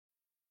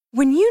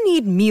When you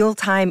need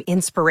mealtime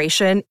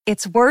inspiration,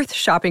 it's worth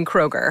shopping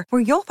Kroger,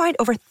 where you'll find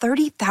over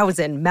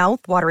 30,000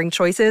 mouth-watering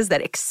choices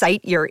that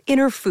excite your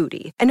inner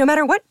foodie. And no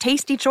matter what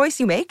tasty choice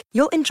you make,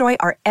 you'll enjoy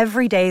our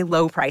everyday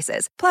low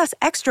prices, plus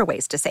extra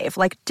ways to save,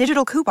 like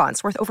digital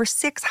coupons worth over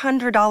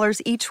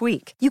 $600 each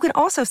week. You can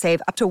also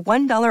save up to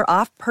 $1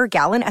 off per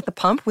gallon at the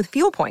pump with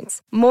fuel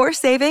points. More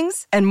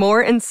savings and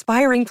more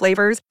inspiring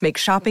flavors make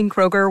shopping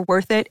Kroger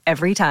worth it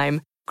every time.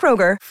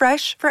 Kroger,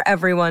 fresh for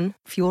everyone.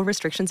 Fuel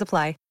restrictions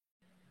apply.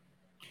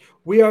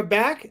 We are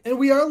back and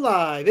we are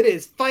live. It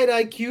is Fight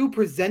IQ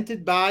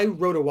presented by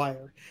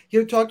RotoWire.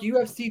 Here to talk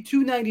UFC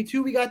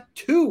 292. We got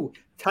two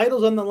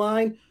titles on the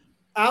line.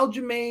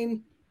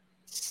 Aljamain,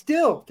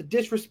 still the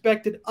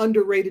disrespected,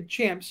 underrated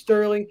champ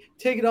Sterling,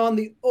 taking on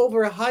the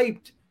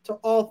overhyped to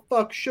all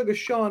fuck Sugar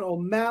Sean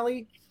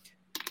O'Malley.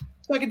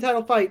 Second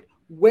title fight,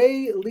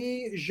 Wei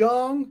Li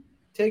Zhang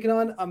taking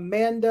on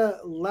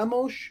Amanda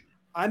Lemos.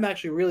 I'm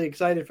actually really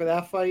excited for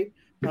that fight.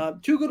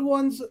 Two good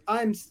ones.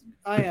 I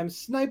am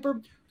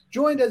Sniper.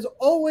 Joined as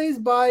always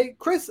by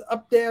Chris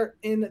up there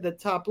in the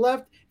top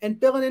left, and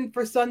filling in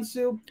for Sun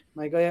Tzu,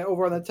 my guy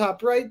over on the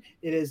top right.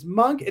 It is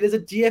Monk. It is a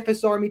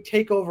DFS Army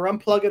takeover. I'm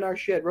plugging our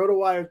shit.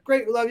 RotoWire is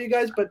great. We love you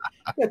guys, but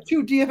we got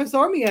two DFS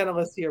Army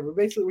analysts here.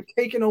 We're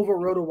taking over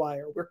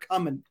RotoWire. We're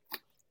coming.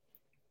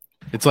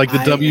 It's like the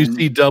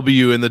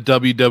WCW and the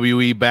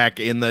WWE back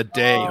in the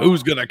day.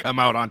 Who's gonna come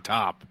out on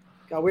top?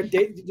 God,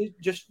 you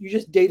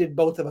just dated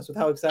both of us with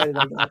how excited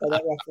I got by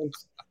that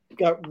reference.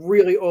 Got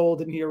really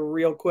old in here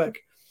real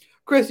quick.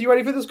 Chris, you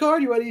ready for this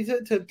card? You ready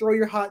to throw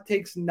your hot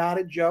takes not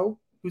at Joe,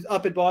 who's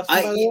up at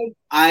Boston, by the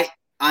way?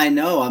 I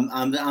know.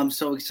 I'm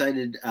so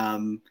excited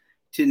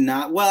to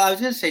not. Well, I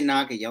was gonna say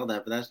not get yelled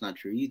at, but that's not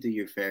true. You do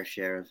your fair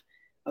share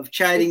of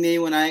chiding me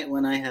when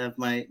I have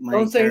my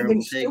Don't say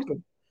anything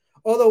stupid.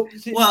 Although,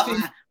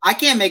 I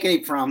can't make any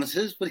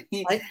promises, but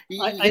you're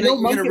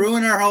gonna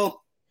ruin our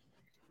whole.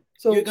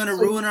 You're gonna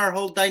ruin our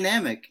whole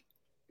dynamic.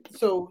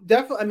 So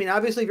definitely, I mean,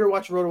 obviously, if you're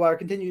watching RotoWire,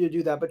 continue to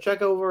do that. But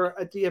check over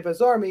at DFS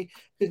Army,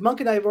 because Monk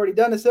and I have already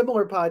done a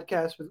similar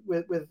podcast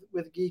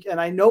with Geek, and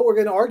I know we're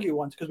going to argue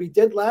once because we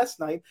did last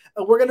night,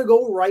 and we're going to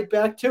go right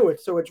back to it.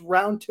 So it's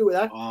round two of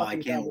that. Oh, I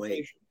can't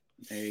wait.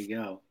 There you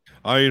go.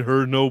 I ain't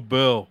heard no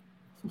bell.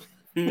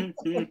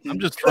 I'm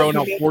just throwing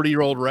out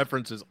 40-year-old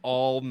references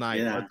all night.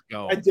 Yeah. Let's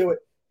go. I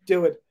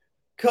do it.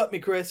 Cut me,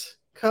 Chris.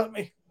 Cut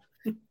me.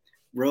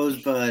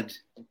 Rosebud.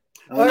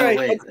 Oh, all no,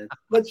 right,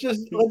 let's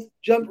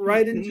jump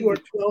right into our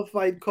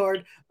 12-fight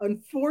card.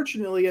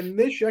 Unfortunately, and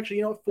this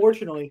actually,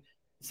 fortunately,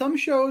 some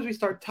shows we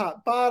start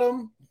top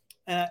bottom.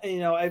 I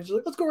was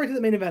like, let's go right to the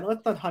main event.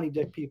 Let's not honey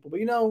dick people, but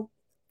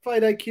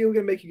Fight IQ, we're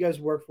gonna make you guys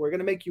work for it. We're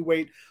gonna make you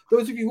wait.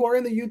 Those of you who are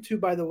in the YouTube,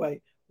 by the way,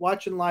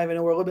 watching live, I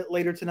know we're a little bit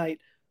later tonight,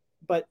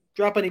 but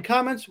drop any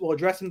comments. We'll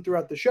address them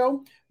throughout the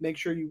show. Make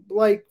sure you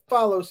like,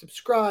 follow,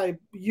 subscribe,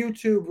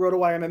 YouTube,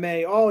 RotoWire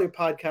MMA, all your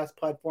podcast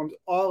platforms,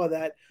 all of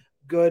that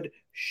good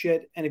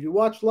shit. And if you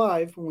watch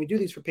live when we do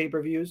these for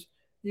pay-per-views,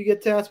 you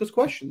get to ask us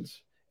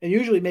questions and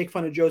usually make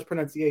fun of Joe's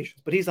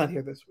pronunciations, but he's not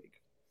here this week.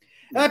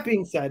 That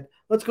being said,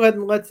 let's go ahead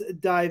and let's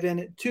dive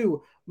in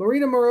to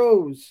Marina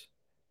Moroz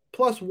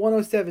plus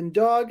 107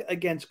 dog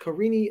against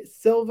Karini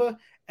Silva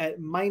at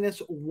minus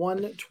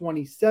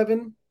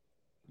 127.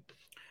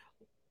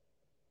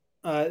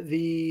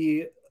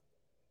 The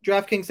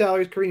DraftKings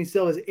salaries, Karini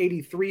Silva is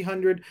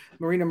 8,300.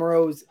 Marina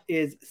Moroz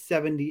is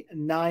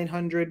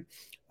 7,900.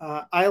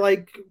 I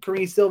like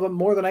Karini Silva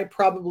more than I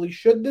probably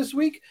should this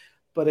week,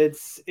 but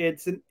it's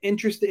an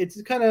interesting.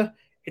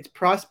 It's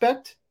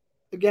prospect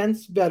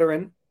against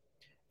veteran,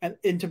 and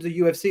in terms of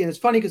UFC, and it's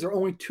funny because they're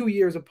only 2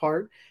 years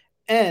apart.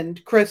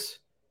 And Chris,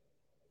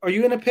 are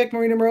you going to pick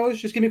Marina Moroz?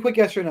 Just give me a quick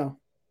yes or no.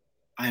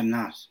 I am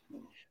not.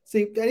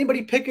 See,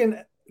 anybody picking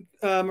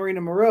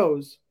Marina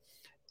Moroz,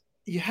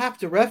 you have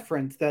to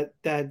reference that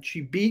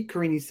she beat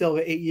Karini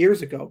Silva 8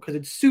 years ago because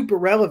it's super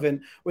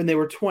relevant when they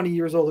were 20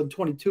 years old and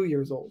 22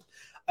 years old.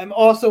 I'm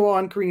also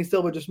on Karini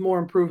Silva, just more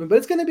improvement, but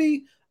it's going to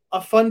be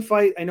a fun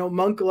fight. I know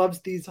Monk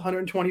loves these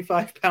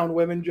 125-pound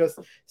women just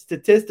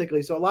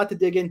statistically, so a lot to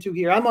dig into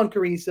here. I'm on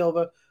Karini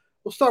Silva.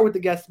 We'll start with the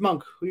guest.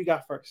 Monk, who you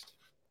got first?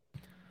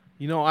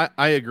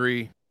 I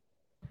agree.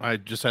 I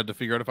just had to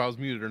figure out if I was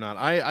muted or not.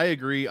 I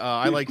agree.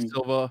 I like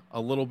Silva a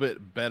little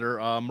bit better.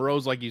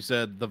 Moroz, like you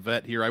said, the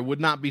vet here. I would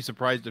not be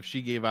surprised if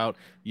she gave out,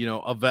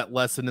 a vet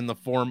lesson in the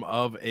form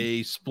of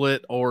a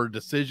split or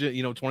decision,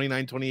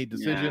 29-28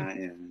 decision.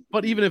 Yeah.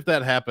 But even if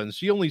that happens,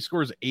 she only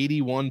scores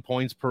 81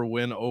 points per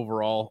win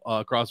overall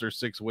across her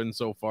 6 wins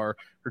so far.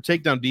 Her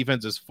takedown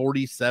defense is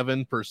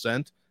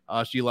 47%.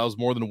 She allows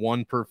more than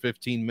 1 per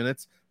 15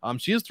 minutes.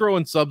 She is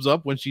throwing subs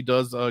up when she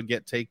does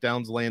get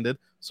takedowns landed.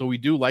 So we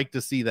do like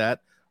to see that.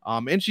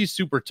 And she's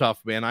super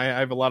tough, man. I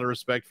have a lot of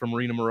respect for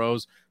Marina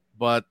Moroz,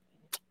 but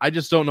I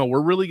just don't know.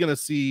 We're really going to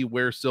see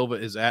where Silva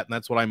is at, and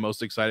that's what I'm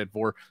most excited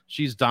for.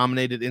 She's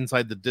dominated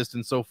inside the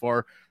distance so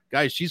far.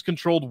 Guys, she's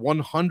controlled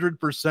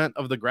 100%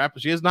 of the grapple.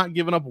 She has not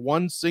given up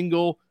one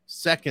single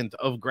second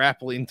of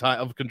grappling time,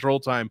 of control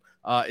time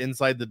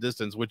inside the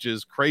distance, which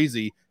is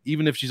crazy,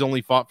 even if she's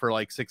only fought for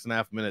like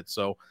 6.5 minutes.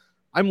 So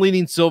I'm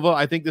leaning Silva.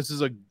 I think this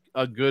is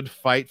a good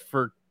fight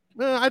for.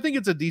 I think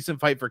it's a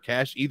decent fight for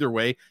cash either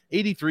way.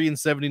 83 and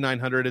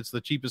 7,900. It's the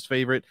cheapest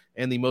favorite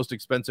and the most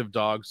expensive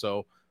dog.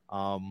 So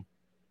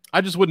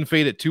I just wouldn't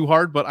fade it too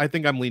hard, but I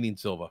think I'm leaning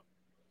Silva.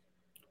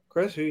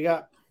 Chris, who you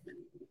got?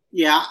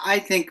 Yeah, I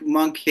think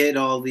Monk hit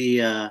all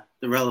the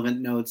relevant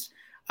notes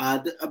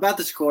about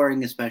the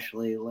scoring,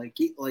 especially. Like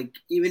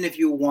even if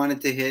you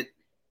wanted to hit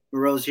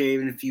Moroz here,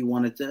 even if you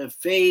wanted to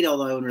fade,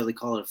 although I wouldn't really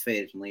call it a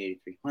fade, it's only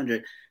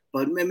 8,300.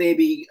 But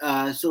maybe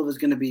Silva's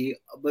going to be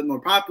a bit more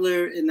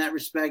popular in that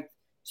respect.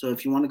 So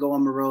if you want to go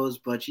on Moroz,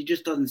 but she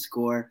just doesn't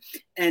score,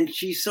 and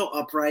she's so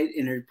upright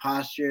in her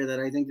posture that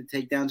I think the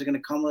takedowns are going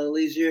to come a little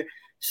easier.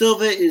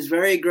 Silva is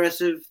very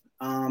aggressive.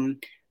 Again,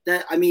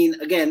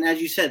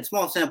 as you said,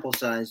 small sample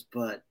size,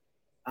 but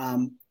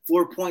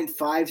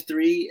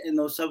 4.53 in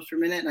those subs per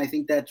minute, and I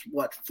think that's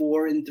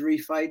 4 in 3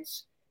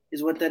 fights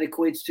is what that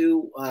equates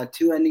to.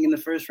 2 ending in the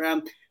first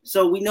round.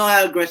 So we know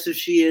how aggressive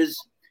she is.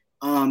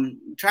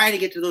 Trying to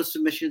get to those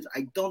submissions.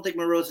 I don't think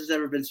Moroz has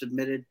ever been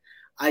submitted.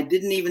 I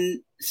didn't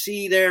even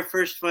see their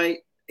first fight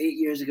 8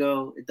 years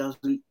ago. It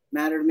doesn't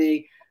matter to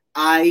me.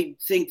 I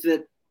think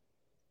that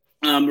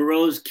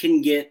Moroz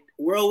can get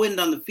whirlwind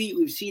on the feet.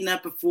 We've seen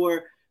that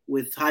before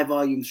with high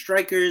volume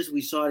strikers.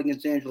 We saw it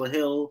against Angela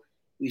Hill.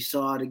 We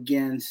saw it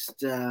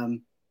against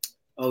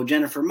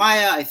Jennifer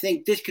Maia. I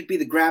think this could be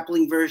the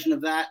grappling version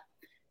of that,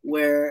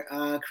 where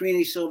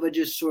Karine Silva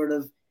just sort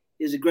of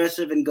is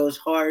aggressive and goes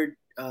hard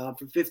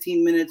for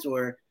 15 minutes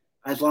or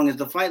as long as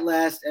the fight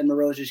lasts, and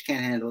Moroz just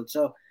can't handle it.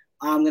 So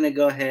I'm going to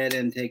go ahead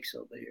and take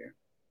Silva here.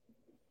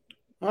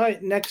 All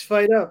right, next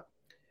fight up.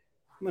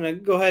 I'm going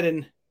to go ahead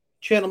and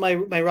channel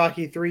my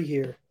Rocky 3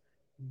 here.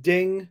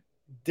 Ding,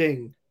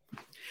 ding.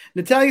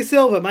 Natalia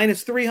Silva,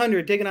 minus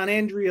 300, taking on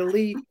Andrea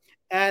Lee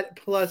at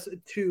plus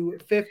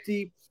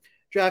 250.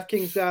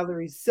 DraftKings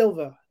salary,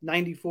 Silva,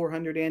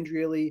 9,400.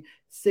 Andrea Lee,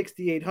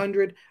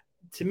 6,800.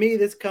 To me,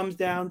 this comes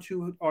down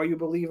to, are you a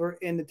believer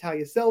in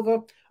Natalia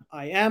Silva?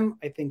 I am.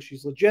 I think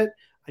she's legit.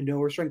 I know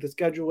her strength of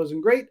schedule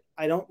isn't great.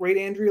 I don't rate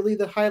Andrea Lee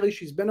that highly.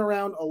 She's been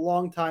around a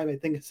long time. I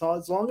think as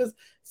long as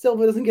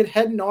Silva doesn't get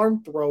head and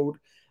arm throwed,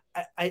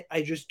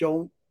 I just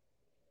don't.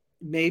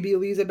 Maybe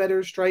Lee's a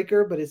better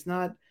striker, but it's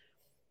not.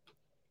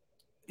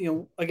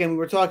 Again, we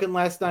were talking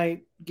last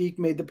night. Geek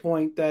made the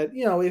point that,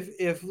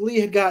 if Lee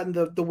had gotten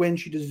the win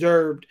she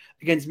deserved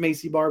against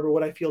Macy Barber,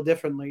 would I feel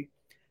differently?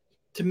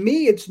 To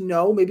me, it's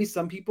no. Maybe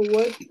some people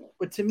would.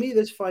 But to me,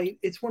 this fight,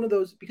 it's one of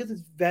those, because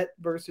it's vet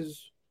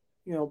versus,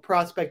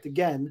 prospect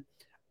again.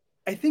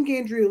 I think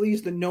Andrea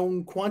Lee's the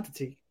known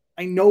quantity.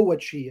 I know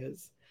what she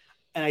is.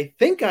 And I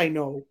think I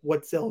know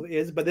what Silva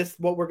is, but this is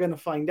what we're going to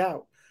find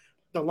out.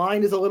 The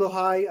line is a little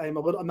high. I'm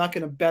not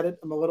going to bet it.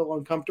 I'm a little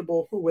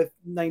uncomfortable with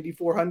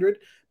 9,400,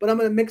 but I'm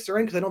going to mix her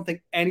in because I don't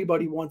think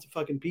anybody wants a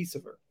fucking piece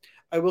of her.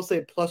 I will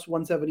say plus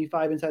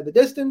 175 inside the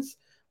distance.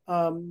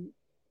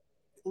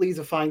 Lee's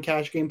a fine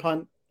cash game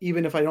punt,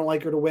 even if I don't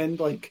like her to win.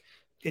 Like,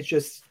 it's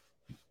just,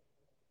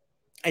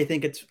 I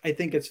think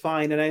it's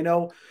fine. And I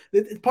know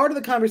that part of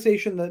the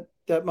conversation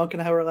that Monk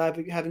and I were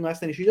having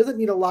last night, she doesn't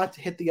need a lot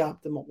to hit the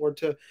optimal or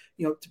to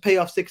pay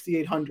off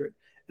 6,800.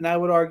 And I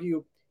would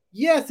argue,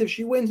 yes, if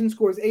she wins and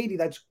scores 80,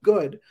 that's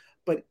good.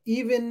 But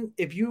even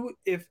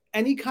if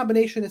any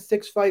combination of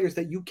 6 fighters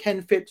that you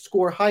can fit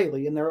score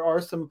highly, and there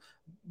are some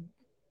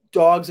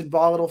dogs and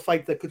volatile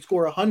fights that could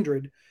score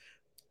 100,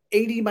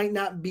 80 might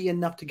not be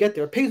enough to get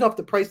there. It pays off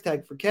the price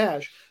tag for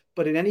cash,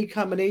 but in any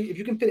combination, if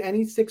you can fit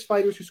any 6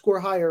 fighters who score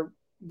higher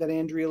than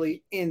Andrea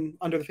Lee in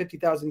under the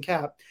 50,000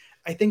 cap,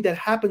 I think that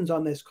happens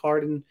on this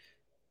card. And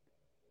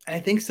I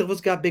think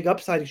Silva's got big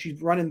upside if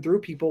she's running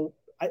through people.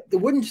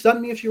 It wouldn't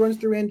stun me if she runs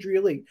through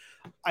Andrea Lee.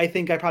 I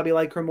think I probably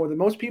like her more than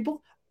most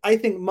people. I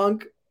think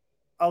Monk,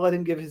 I'll let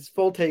him give his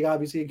full take,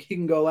 obviously, he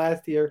can go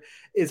last here,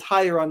 is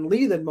higher on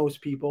Lee than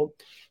most people.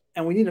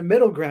 And we need a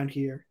middle ground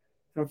here.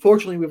 And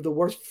unfortunately, we have the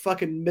worst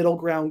fucking middle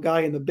ground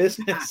guy in the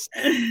business.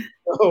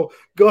 So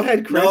go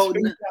ahead, Chris.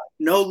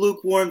 No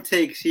lukewarm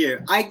takes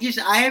here. I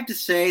have to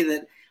say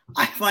that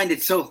I find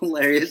it so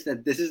hilarious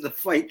that this is the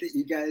fight that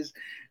you guys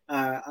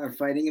are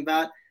fighting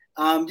about.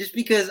 Just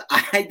because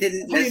I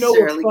didn't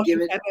necessarily give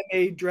it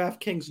MMA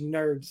DraftKings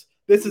nerds.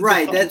 This is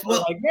right. That's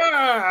what.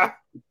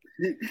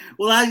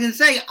 Well, I was gonna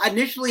say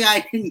initially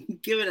I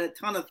didn't give it a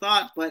ton of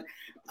thought, but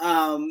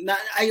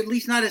at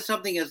least not as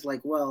something as like,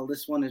 well,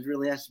 this one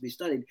really has to be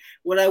studied.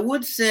 What I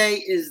would say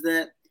is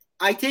that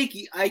I take,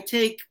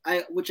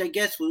 which I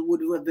guess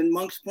would have been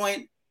Monk's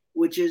point,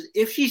 which is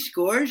if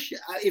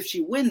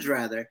she wins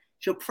rather,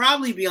 she'll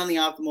probably be on the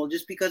optimal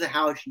just because of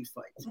how she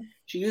fights.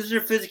 She uses her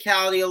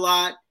physicality a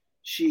lot.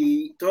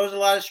 She throws a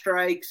lot of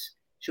strikes.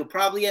 She'll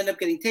probably end up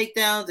getting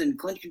takedowns and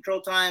clinch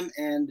control time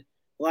and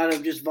a lot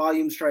of just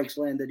volume strikes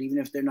landed, even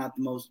if they're not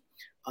the most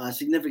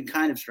significant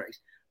kind of strikes.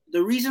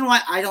 The reason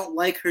why I don't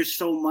like her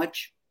so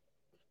much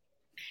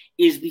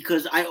is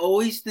because I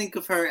always think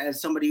of her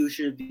as somebody who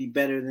should be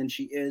better than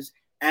she is,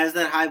 as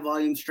that high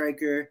volume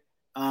striker,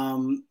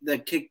 the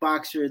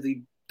kickboxer,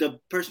 the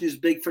person who's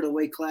big for the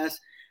weight class.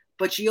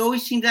 But she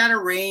always seems out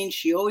of range.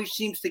 She always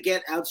seems to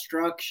get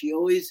outstruck. She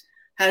always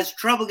has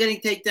trouble getting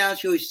takedowns.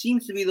 She always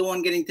seems to be the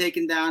one getting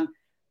taken down.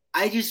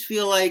 I just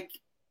feel like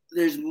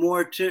there's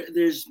more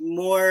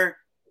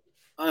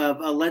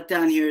of a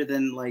letdown here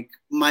than like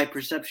my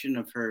perception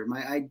of her.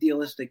 My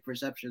idealistic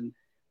perception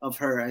of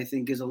her, I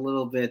think, is a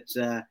little bit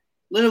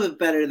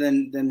better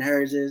than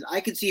hers is. I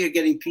could see her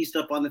getting pieced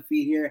up on the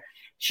feet here.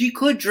 She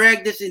could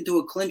drag this into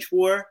a clinch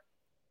war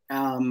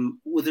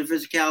with her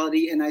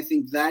physicality, and I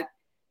think that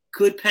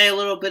could pay a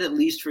little bit, at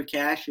least for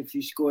cash, if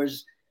she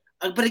scores.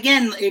 But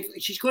again,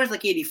 if she scores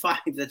like 85,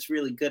 that's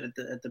really good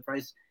at the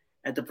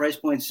price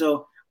point.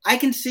 So I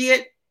can see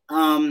it.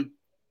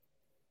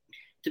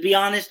 To be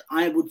honest,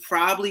 I would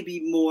probably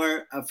be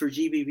more for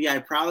GPP.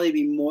 I'd probably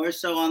be more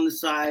so on the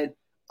side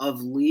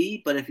of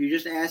Lee. But if you're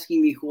just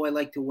asking me who I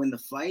like to win the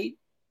fight,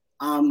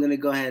 I'm gonna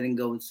go ahead and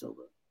go with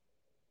Silva.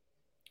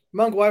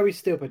 Monk, why are we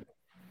stupid?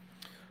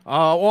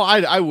 Well,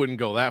 I wouldn't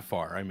go that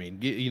far. I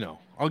mean,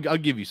 I'll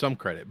give you some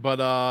credit, but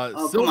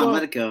Silva, come on,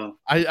 let it go.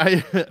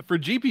 I for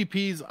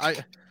GPPs,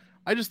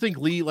 I just think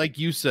Lee, like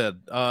you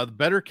said,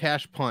 better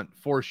cash punt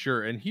for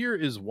sure. And here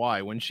is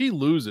why: when she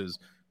loses,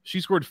 she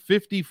scored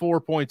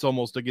 54 points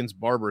almost against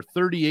Barber,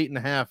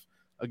 38.5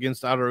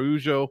 against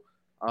Araujo,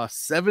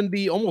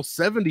 almost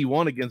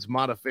 71 against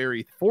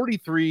Modafferi,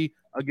 43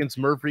 against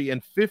Murphy,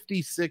 and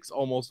 56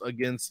 almost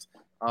against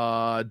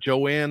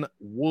Joanne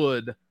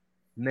Wood,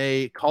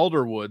 nay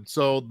Calderwood.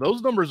 So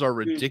those numbers are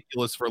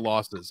ridiculous for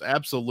losses.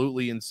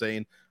 Absolutely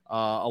insane.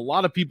 A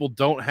lot of people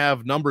don't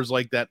have numbers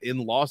like that in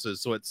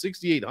losses. So at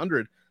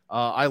 6,800,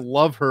 I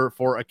love her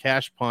for a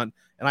cash punt.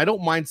 And I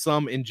don't mind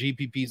some in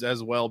GPPs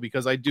as well,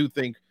 because I do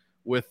think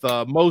with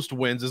most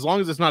wins, as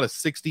long as it's not a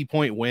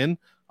 60-point win,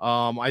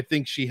 I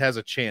think she has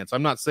a chance.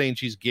 I'm not saying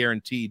she's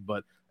guaranteed,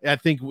 but I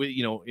think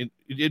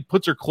it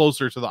puts her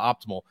closer to the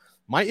optimal.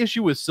 My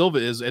issue with Silva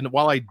is, and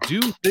while I do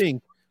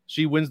think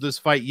she wins this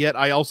fight, yet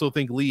I also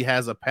think Lee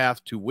has a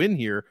path to win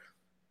here,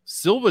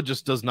 Silva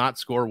just does not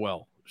score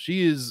well.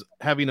 She is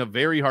having a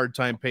very hard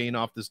time paying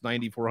off this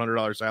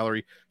 $9,400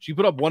 salary. She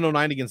put up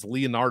 109 against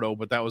Leonardo,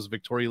 but that was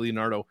Victoria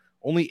Leonardo.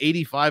 Only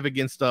 85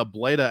 against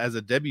Bleda as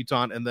a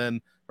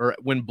debutante, or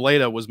when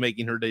Bleda was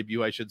making her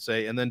debut, I should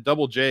say. And then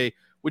Double J,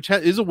 which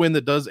is a win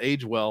that does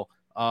age well.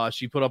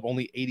 She put up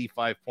only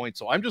 85 points.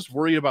 So I'm just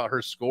worried about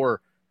her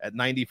score at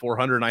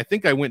 9,400. And I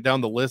think I went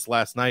down the list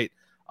last night.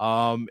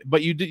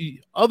 But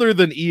other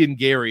than Ian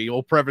Gary,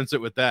 we'll preference it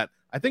with that.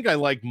 I think I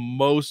like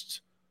most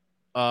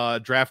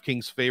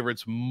DraftKings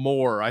favorites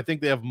more. I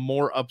think they have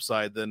more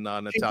upside than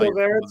Natalia.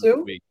 Vera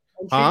too?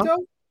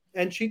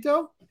 And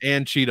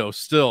Cheeto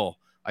still.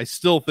 I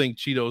still think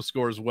Cheeto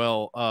scores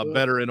well,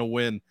 better in a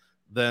win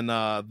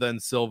than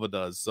Silva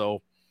does.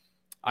 So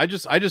I'm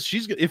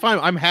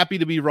happy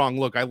to be wrong.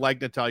 Look, I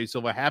like Natalia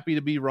Silva, happy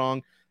to be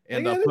wrong,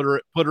 and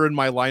put her in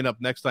my lineup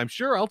next time.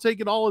 Sure, I'll take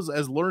it all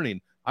as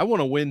learning. I want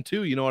to win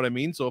too, you know what I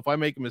mean? So if I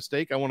make a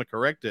mistake, I want to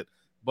correct it.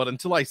 But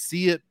until I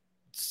see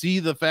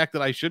the fact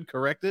that I should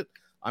correct it,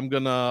 I'm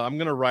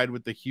gonna ride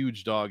with the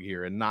huge dog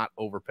here and not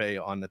overpay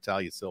on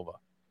Natalia Silva.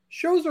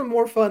 Shows are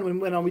more fun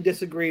when we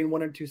disagree in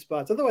one or two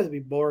spots. Otherwise, it'd be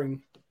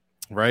boring.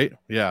 Right?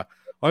 Yeah.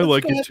 Let's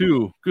like it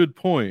too. Good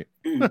point.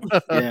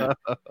 Yeah.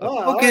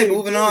 Okay,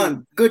 moving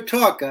on. Good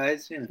talk,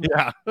 guys.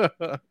 Yeah.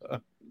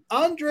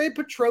 Andre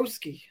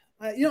Petrovsky.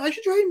 I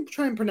should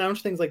try and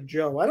pronounce things like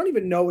Joe. I don't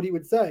even know what he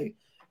would say.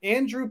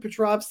 Andrew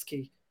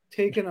Petrovsky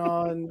taking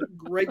on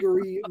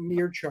Gregory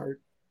Mearchart.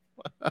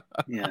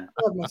 Yeah.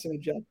 I love messing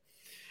with Joe.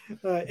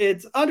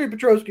 It's Andre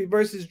Petrovsky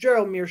versus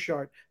Gerald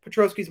Mearchart.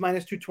 Petrovsky's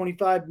minus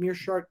 225.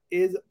 Mearchart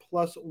is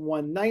plus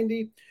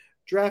 190.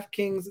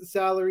 DraftKings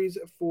salaries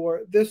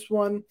for this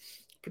one: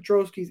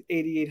 Petrovsky's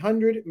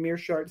 8,800,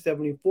 Mearchart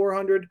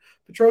 7,400.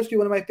 Petrovsky,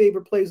 one of my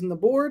favorite plays on the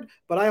board,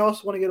 but I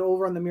also want to get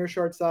over on the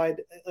Mearchart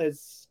side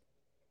as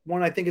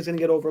one I think is going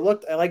to get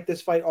overlooked. I like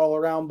this fight all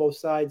around, both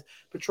sides.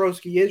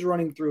 Petrovsky is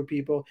running through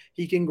people.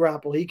 He can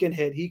grapple, he can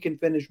hit, he can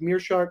finish.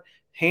 Mearchart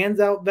hands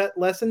out vet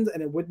lessons,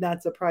 and it would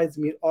not surprise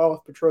me at all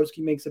if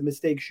Petrovsky makes a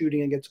mistake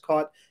shooting and gets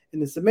caught in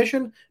the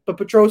submission. But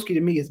Petrovsky,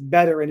 to me, is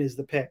better and is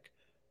the pick.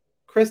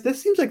 Chris,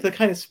 this seems like the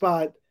kind of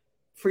spot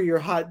for your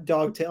hot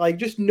dog tail. Like,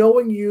 just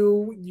knowing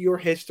your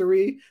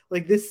history,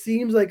 like this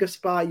seems like a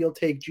spot you'll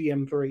take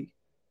GM3.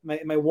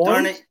 Am I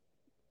wrong?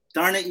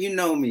 Darn it, you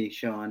know me,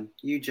 Sean.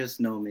 You just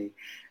know me.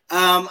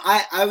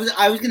 I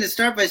was going to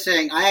start by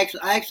saying I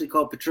actually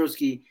call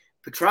Petrovsky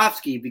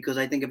because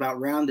I think about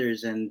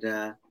Rounders and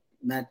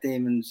Matt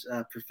Damon's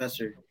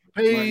professor.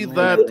 Pay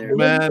that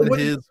man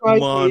his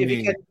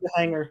money.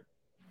 Hanger.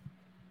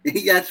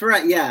 That's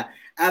right. Yeah,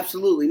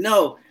 absolutely.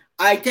 No,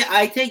 I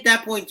take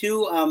that point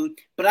too.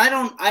 But I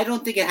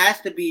don't think it has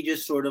to be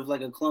just sort of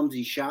like a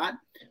clumsy shot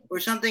or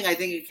something. I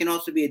think it can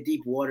also be a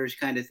deep waters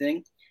kind of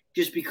thing,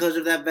 just because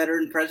of that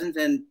veteran presence.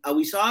 And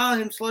we saw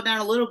him slow down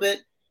a little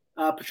bit,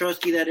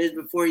 Petrovsky, that is,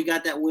 before he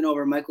got that win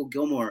over Michael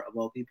Gilmore, of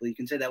all people. You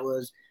can say that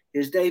was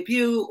his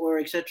debut, or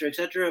et cetera, et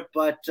cetera.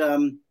 But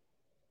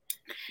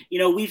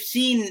we've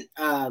seen.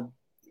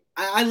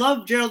 I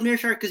love Gerald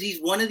Mearchart because he's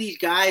one of these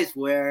guys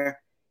where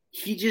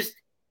it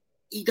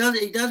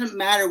doesn't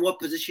matter what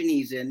position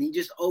he's in. He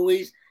just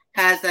always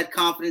has that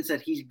confidence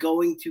that he's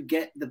going to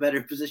get the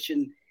better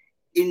position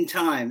in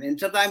time. And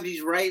sometimes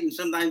he's right and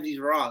sometimes he's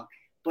wrong.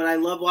 But I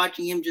love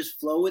watching him just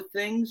flow with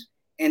things,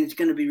 and it's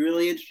going to be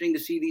really interesting to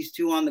see these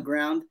two on the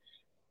ground.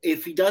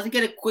 If he doesn't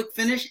get a quick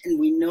finish, and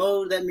we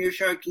know that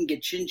Mearshart can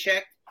get chin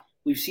checked,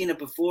 we've seen it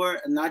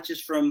before, and not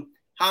just from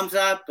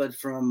Hamzat, but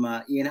from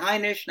Ian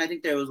Heinisch, and I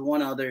think there was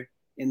one other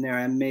in there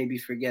I may be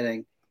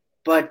forgetting.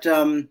 But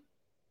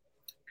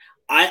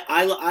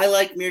I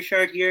like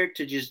Mearshart here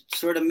to just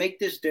sort of make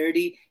this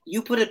dirty.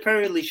 You put it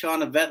perfectly,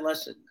 Sean, a vet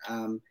lesson.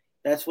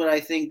 That's what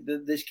I think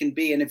that this can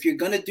be. And if you're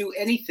going to do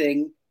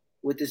anything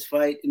with this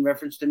fight in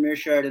reference to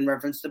Mearshart, in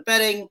reference to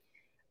betting,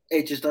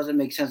 it just doesn't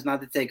make sense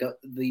not to take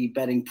the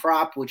betting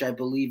prop, which I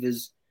believe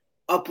is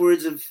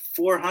upwards of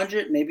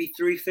 400, maybe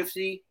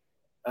 350.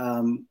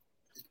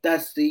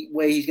 That's the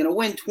way he's going to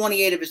win.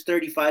 28 of his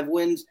 35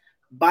 wins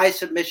by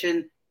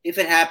submission. If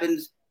it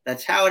happens,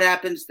 that's how it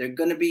happens. They're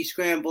going to be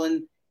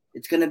scrambling.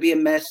 It's going to be a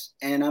mess.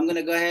 And I'm going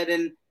to go ahead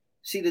and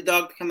see the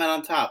dog come out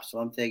on top. So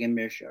I'm taking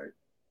Mearshart.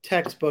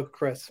 Textbook,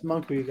 Chris.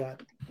 Monk, who you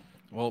got?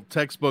 Well,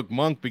 textbook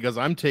Monk, because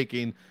I'm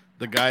taking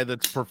the guy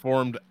that's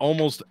outperformed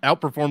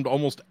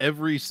almost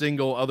every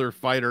single other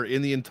fighter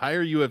in the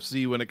entire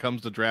UFC when it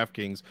comes to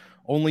DraftKings.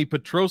 Only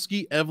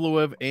Petroski,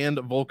 Evloev, and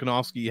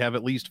Volkanovski have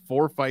at least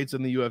 4 fights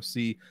in the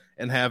UFC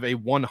and have a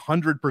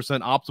 100%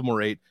 optimal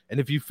rate. And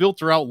if you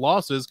filter out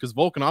losses, because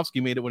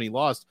Volkanovski made it when he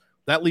lost,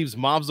 that leaves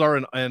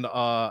Movsar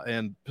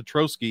and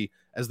Petroski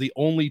as the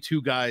only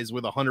 2 guys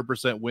with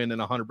 100% win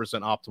and 100%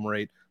 optimal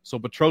rate. So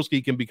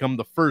Petroski can become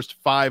the first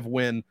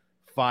 5-win,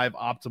 5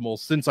 optimal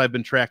since I've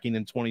been tracking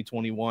in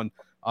 2021.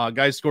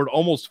 Guys scored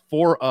almost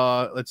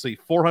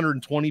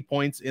 420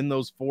 points in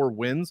those 4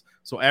 wins,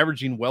 so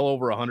averaging well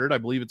over 100. I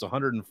believe it's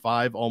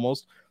 105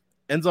 almost.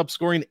 Ends up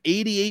scoring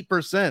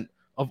 88%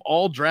 of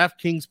all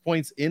DraftKings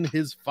points in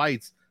his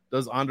fights.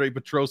 Does Andre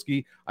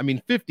Petroski? I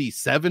mean,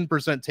 57%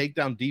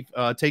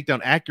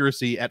 takedown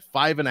accuracy at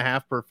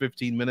 5.5 per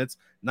 15 minutes,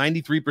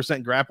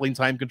 93% grappling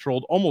time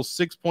controlled, almost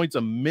 6 points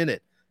a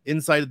minute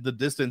inside of the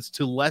distance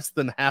to less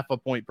than half a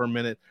point per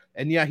minute.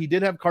 And yeah, he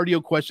did have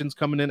cardio questions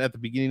coming in at the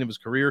beginning of his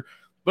career,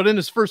 but in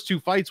his first 2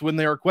 fights, when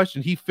they were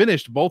questioned, he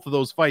finished both of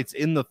those fights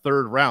in the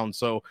 3rd round.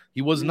 So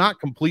he was not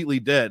completely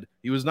dead.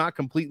 He was not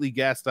completely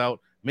gassed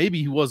out.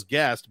 Maybe he was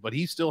gassed, but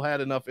he still had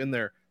enough in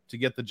there to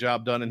get the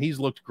job done. And he's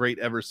looked great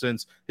ever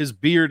since. His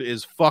beard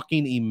is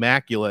fucking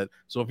immaculate.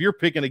 So if you're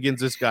picking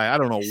against this guy, I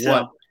don't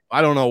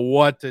know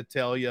what to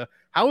tell you.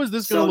 How is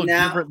this going to look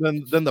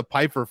different than the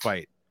Piper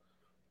fight?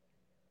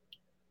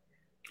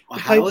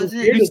 How is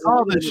it? We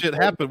saw this shit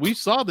happen. We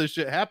saw this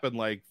shit happen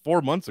like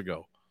 4 months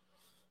ago.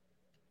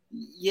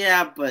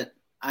 Yeah, but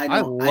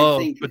I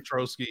love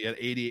Petroski at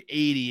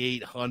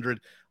 8,800.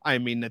 I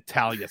mean,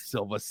 Natalia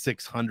Silva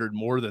 600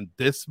 more than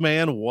this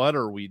man. What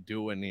are we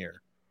doing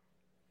here?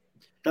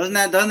 Doesn't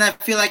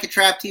that feel like a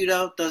trap to you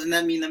though? Doesn't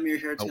that mean that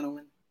Mearshard's going to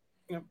win?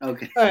 Yep.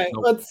 Okay. All right,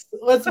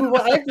 let's move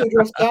on. I have to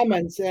address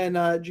comments, and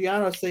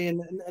Giano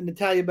saying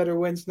Natalia better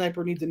win.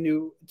 Sniper needs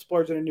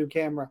splurge on a new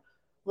camera.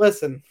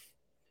 Listen,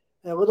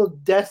 a little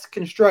desk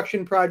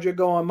construction project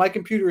going. My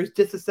computer is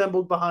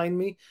disassembled behind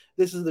me.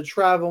 This is the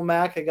travel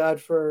Mac I got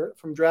from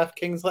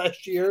DraftKings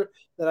last year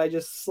that I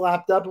just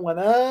slapped up and went,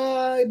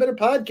 I better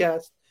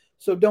podcast.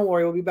 So don't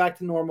worry, we'll be back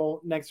to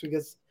normal next week.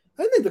 I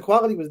didn't think the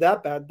quality was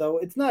that bad, though.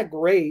 It's not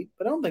great,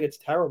 but I don't think it's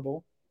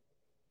terrible.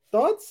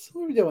 Thoughts?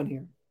 What are we doing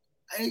here?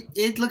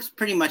 It looks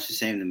pretty much the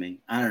same to me.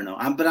 I don't know.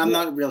 I'm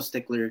not a real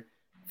stickler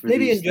for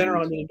maybe these in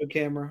general, I need a new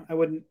camera. I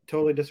wouldn't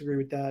totally disagree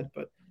with that,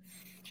 but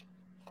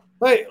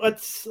all right,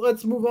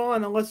 let's move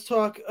on and let's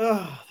talk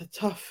the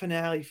tough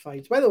finale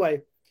fights. By the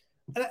way,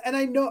 and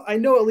I know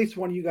at least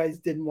one of you guys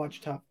didn't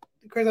watch Tough.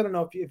 Chris, I don't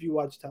know if you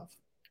watched Tough.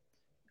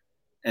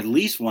 At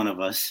least one of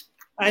us.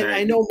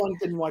 I know Monk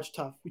didn't watch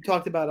Tough. We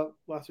talked about it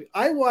last week.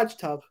 I watched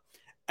Tough,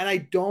 and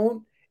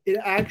it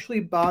actually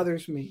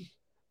bothers me.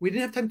 We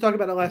didn't have time to talk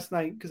about it last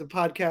night because a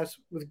podcast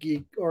with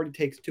Geek already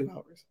takes 2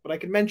 hours, but I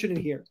can mention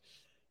it here.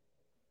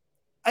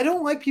 I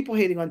don't like people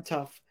hating on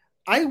Tough.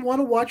 I want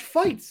to watch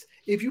fights.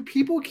 If you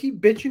people keep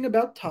bitching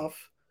about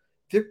Tough,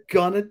 they're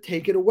gonna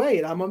take it away,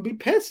 and I'm gonna be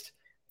pissed.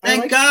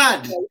 Thank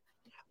God.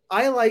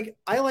 I like.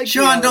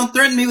 Sean, reality. don't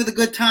threaten me with a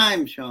good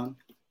time, Sean.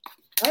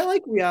 I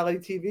like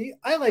reality TV.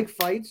 I like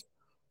fights.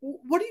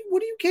 What do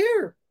you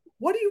care?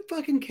 What do you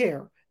fucking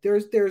care?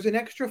 There's an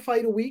extra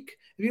fight a week.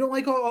 If you don't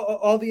like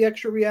all the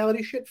extra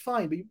reality shit,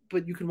 fine,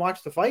 but you can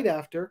watch the fight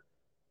after.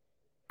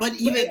 But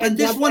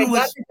this one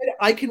was.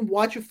 I can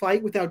watch a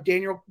fight without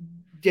Daniel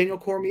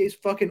Cormier's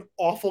fucking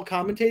awful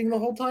commentating the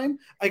whole time.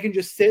 I can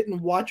just sit and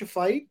watch a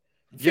fight.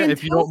 Yeah,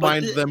 if you don't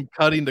mind them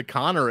cutting to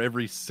Connor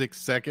every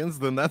 6 seconds,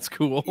 then that's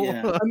cool.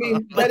 Yeah. I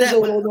mean, that is a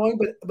little annoying,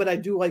 but I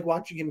do like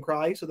watching him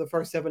cry. So the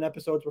first 7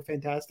 episodes were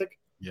fantastic.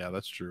 Yeah,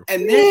 that's true.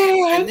 And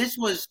this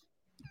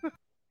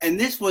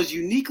was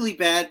uniquely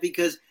bad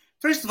because,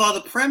 first of all,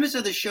 the premise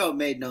of the show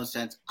made no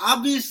sense.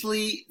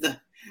 Obviously, the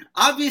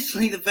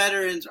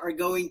veterans are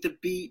going to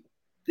beat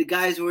the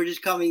guys who are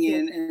just coming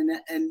in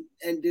and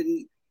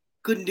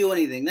couldn't do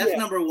anything. That's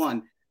number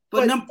one.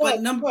 But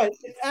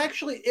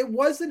actually, it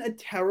wasn't a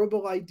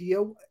terrible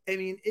idea. I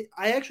mean,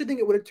 I actually think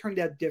it would have turned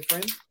out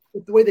different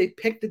if the way they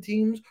picked the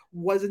teams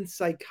wasn't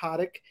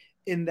psychotic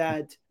in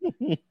that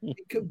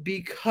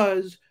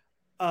because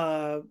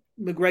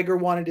McGregor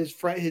wanted his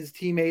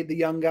teammate, the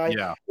young guy.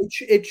 Yeah.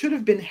 It should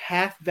have been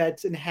half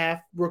vets and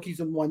half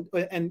rookies on one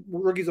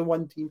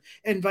team,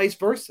 and vice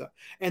versa.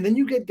 And then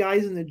you get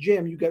guys in the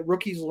gym, you get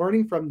rookies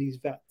learning from these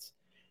vets.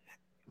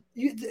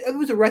 It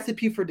was a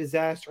recipe for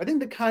disaster. I think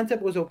the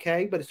concept was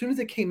okay, but as soon as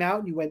it came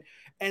out,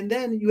 and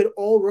then you had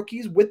all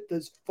rookies with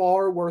this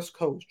far worse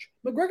coach.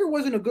 McGregor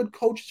wasn't a good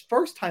coach his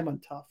first time on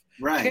Tough.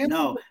 Right?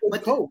 Chandler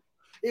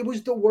it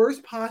was the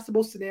worst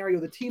possible scenario.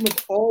 The team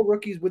of all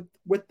rookies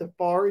with the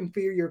far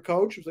inferior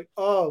coach was like,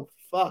 oh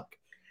fuck.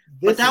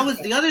 But that was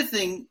the other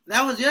thing.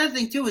 That was the other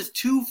thing too. Is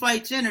 2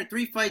 fights in or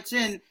 3 fights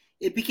in,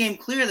 it became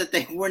clear that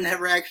they were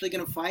never actually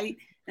going to fight.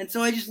 And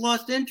so I just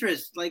lost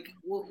interest. Like,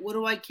 what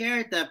do I care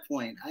at that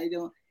point? I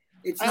don't.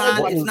 It's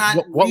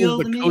not. What real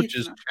was to the me.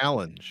 coach's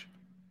challenge?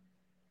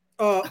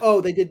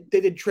 They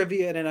did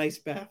trivia in an ice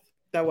bath.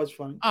 That was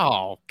fun.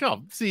 Oh,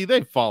 come see,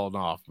 they've fallen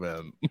off,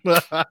 man.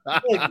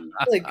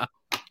 like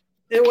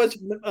it was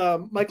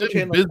Michael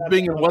Chandler.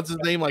 Bisbing or what's his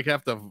name? Like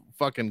have to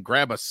fucking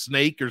grab a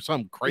snake or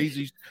something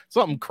crazy.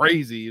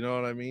 You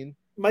know what I mean?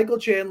 Michael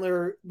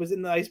Chandler was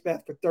in the ice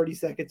bath for 30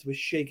 seconds. Was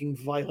shaking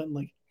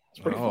violently. It's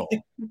pretty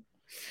funny.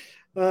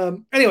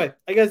 Anyway,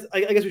 I guess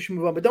we should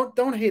move on, but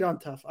don't hate on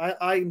Tough.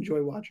 I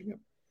enjoy watching him.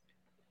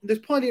 There's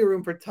plenty of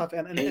room for Tough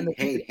and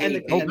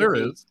there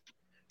is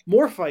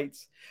more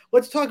fights.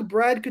 Let's talk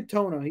Brad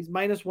Katona. He's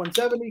minus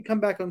 170. Come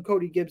back on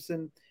Cody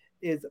Gibson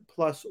is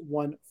plus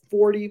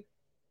 140.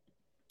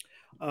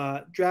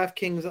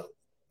 DraftKings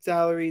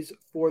salaries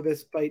for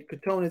this fight: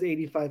 Katona is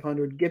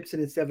 8,500. Gibson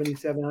is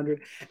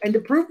 7,700. And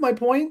to prove my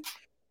point,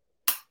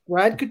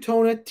 Brad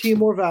Katona,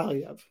 Timur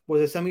Valiev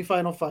was a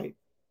semifinal fight.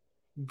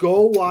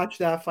 Go watch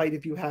that fight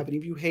if you haven't.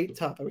 If you hate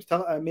Tough, I was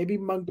telling maybe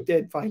Monk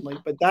did finally,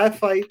 but that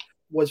fight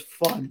was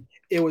fun.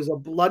 It was a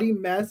bloody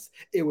mess.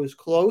 It was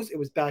close. It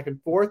was back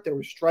and forth. There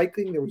was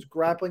striking. There was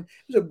grappling.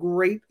 It was a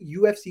great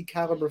UFC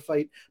caliber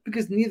fight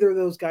because neither of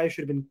those guys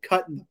should have been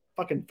cut in the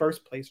fucking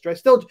first place.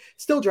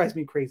 Still drives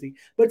me crazy.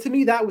 But to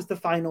me, that was the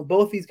final.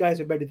 Both these guys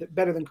are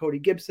better than Cody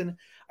Gibson.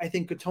 I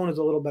think Katona's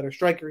a little better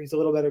striker. He's a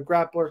little better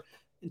grappler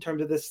in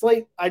terms of this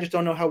slate. I just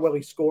don't know how well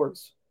he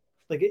scores.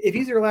 Like, if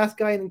he's your last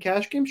guy in the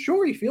cash game,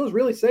 sure, he feels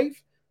really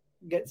safe.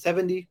 Get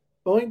 70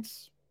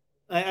 points.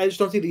 I just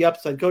don't see the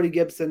upside. Cody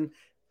Gibson,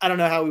 I don't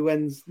know how he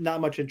wins. Not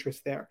much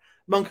interest there.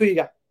 Monk, who you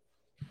got?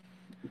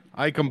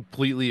 I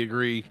completely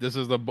agree. This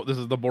is the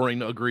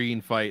boring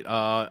agreeing fight.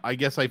 I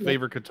guess I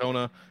favor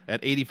Katona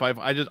at 85.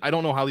 I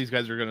don't know how these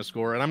guys are going to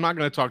score, and I'm not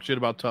going to talk shit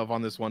about Tough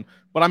on this one,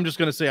 but I'm just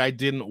going to say I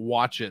didn't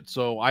watch it,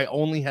 so I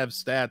only have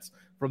stats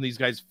from these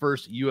guys'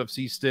 first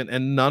UFC stint,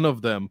 and none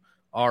of them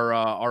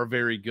are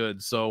very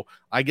good. So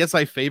I guess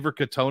I favor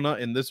Katona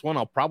in this one.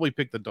 I'll probably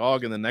pick the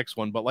dog in the next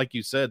one, but like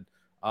you said,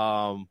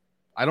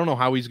 I don't know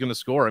how he's going to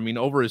score. I mean,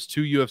 over his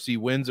 2 UFC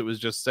wins, it was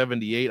just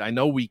 78. I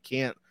know we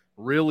can't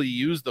really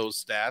use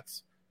those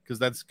stats because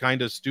that's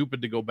kind of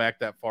stupid to go back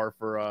that far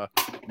for a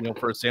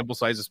sample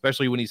size,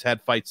 especially when he's had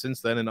fights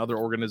since then in other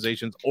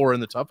organizations or in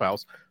the Tough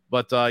House.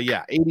 But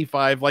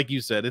 85, like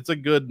you said, it's a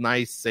good,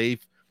 nice,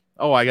 safe.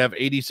 Oh, I have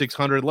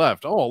 8,600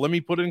 left. Oh, let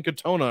me put in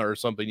Katona or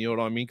something. You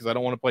know what I mean? Because I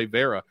don't want to play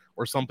Vera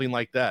or something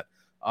like that.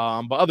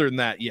 But other than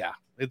that, yeah,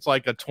 it's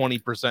like a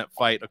 20%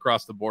 fight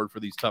across the board for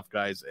these Tough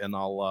guys, and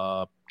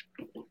I'll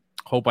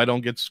hope I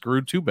don't get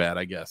screwed too bad,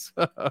 I guess.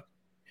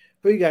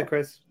 Who you got,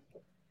 Chris?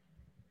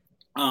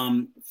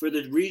 For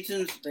the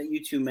reasons that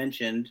you two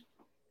mentioned,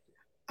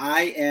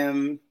 I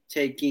am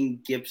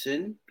taking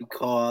Gibson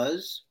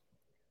because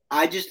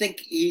I just think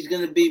he's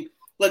going to be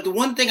like the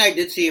one thing I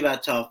did see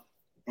about Tough,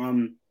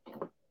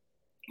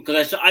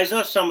 because I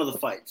saw some of the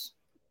fights,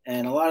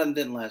 and a lot of them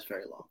didn't last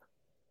very long.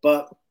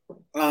 But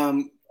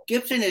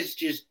Gibson has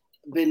just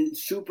been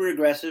super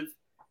aggressive,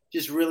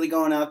 just really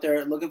going out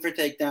there, looking for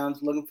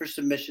takedowns, looking for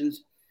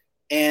submissions.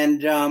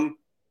 And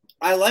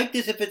I like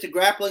this if it's a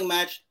grappling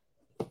match.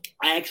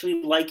 I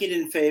actually like it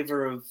in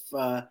favor of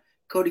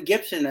Cody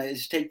Gibson.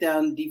 His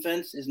takedown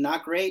defense is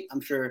not great. I'm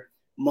sure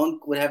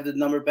Monk would have the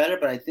number better,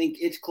 but I think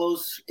it's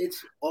close.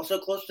 It's also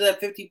close to that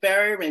 50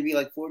 barrier, maybe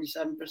like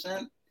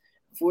 47%,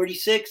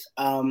 46.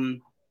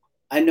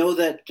 I know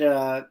that,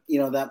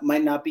 that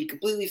might not be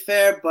completely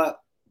fair, but,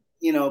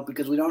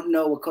 because we don't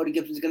know what Cody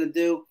Gibson's going to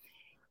do.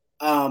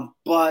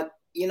 But,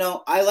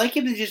 I like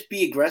him to just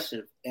be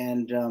aggressive.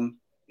 And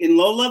in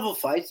low-level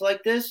fights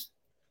like this,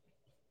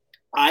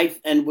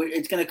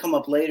 it's going to come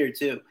up later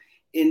too.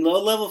 In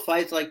low-level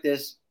fights like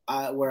this,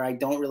 where I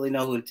don't really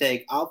know who to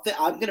take, I'm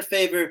going to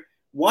favor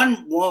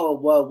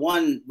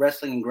one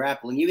wrestling and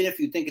grappling. Even if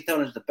you think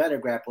Katona is the better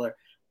grappler,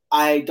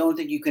 I don't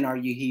think you can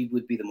argue he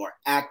would be the more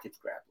active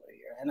grappler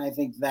here, and I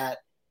think that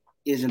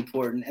is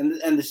important.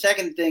 And the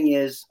second thing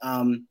is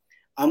I'm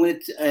going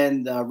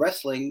to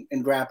wrestling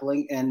and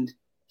grappling and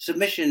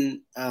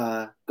submission,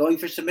 going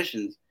for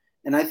submissions,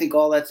 and I think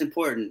all that's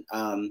important.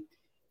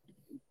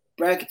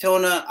 Brad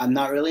Katona, I'm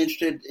not really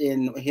interested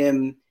in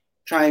him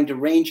trying to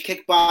range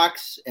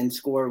kickbox and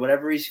score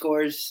whatever he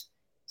scores,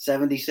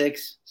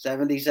 76,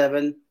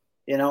 77.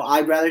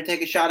 I'd rather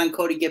take a shot on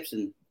Cody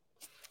Gibson,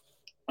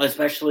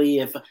 especially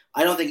if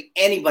I don't think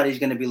anybody's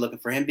going to be looking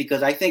for him,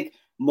 because I think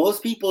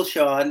most people,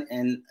 Sean,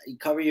 and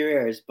cover your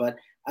ears, but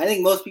I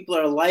think most people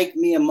are like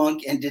me, a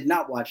monk, and did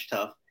not watch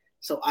Tough.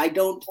 So I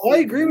don't think I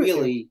agree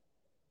really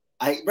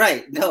 –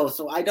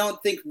 so I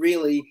don't think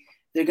really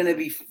they're going to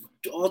be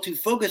all too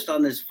focused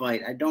on this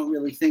fight. I don't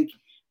really think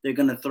they're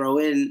going to throw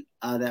in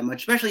that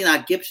much, especially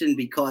not Gibson,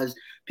 because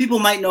people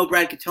might know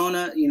Brad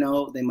Katona.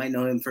 They might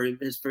know him for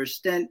his first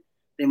stint.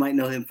 They might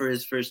know him for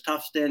his first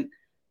Tough stint.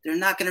 They're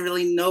not going to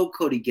really know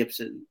Cody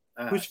Gibson.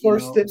 Whose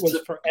first stint was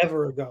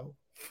forever ago.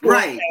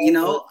 Right.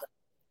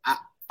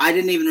 I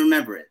didn't even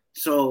remember it.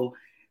 So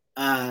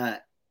they're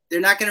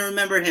not going to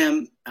remember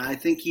him. I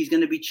think he's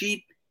going to be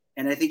cheap,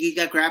 and I think he's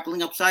got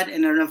grappling upside.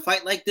 And in a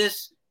fight like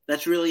this,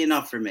 that's really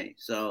enough for me.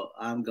 So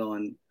I'm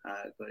going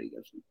Cody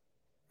Gibson.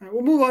 All right,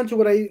 we'll move on to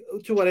what I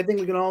think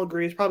we can all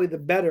agree is probably the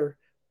better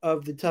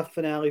of the Tough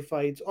finale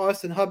fights.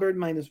 Austin Hubbard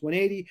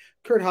 -180.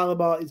 Kurt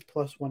Holobaugh is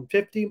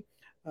 +150.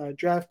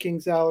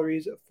 DraftKings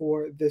salaries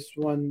for this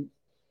one.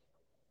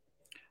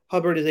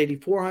 Hubbard is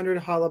 8,400.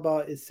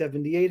 Holobaugh is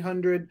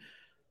 7,800.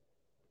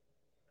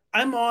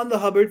 I'm on the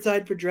Hubbard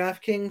side for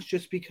DraftKings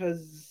just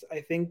because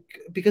I think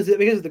because of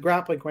the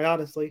grappling. Quite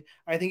honestly,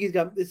 I think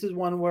this is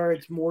one where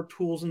it's more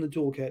tools in the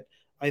toolkit.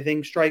 I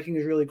think striking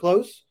is really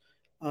close.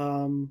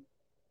 I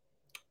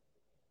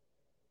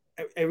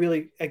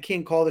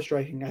can't call the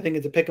striking. I think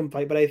it's a pick'em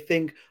fight, but I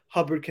think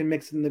Hubbard can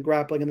mix in the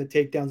grappling and the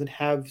takedowns and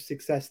have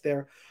success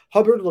there.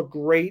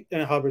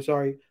 Holobaugh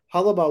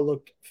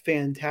looked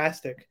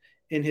fantastic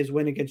in his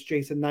win against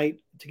Jason Knight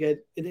to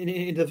get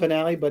into the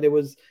finale, but it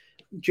was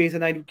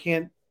Jason Knight who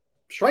can't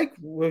strike.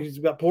 He's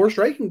got poor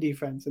striking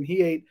defense, and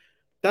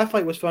that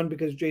fight was fun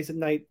because Jason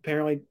Knight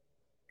apparently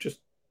just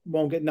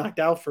won't get knocked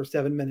out for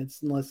 7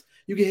 minutes unless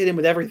you can hit him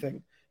with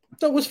everything.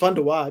 So it was fun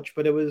to watch,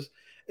 but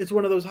it's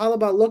one of those.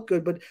 Holobaugh looked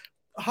good, but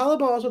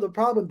Holobaugh also, the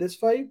problem with this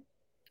fight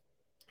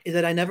is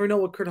that I never know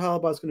what Kurt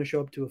Holobaugh is going to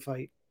show up to a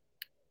fight.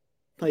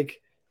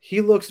 Like,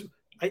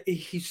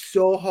 he's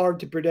so hard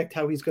to predict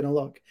how he's going to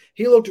look.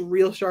 He looked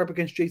real sharp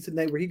against Jason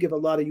Knight, where he give a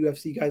lot of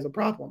UFC guys a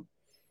problem.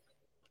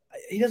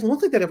 He doesn't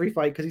look like that every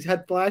fight because he's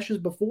had flashes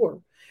before,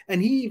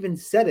 and he even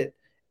said it.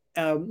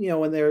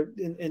 When they're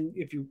and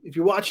if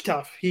you watch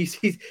Tough, he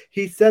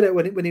said it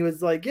when he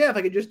was like, yeah, if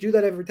I could just do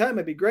that every time,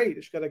 it'd be great. I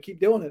just gotta keep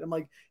doing it. I'm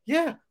like,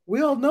 yeah,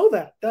 we all know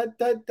that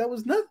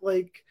was not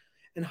like.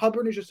 And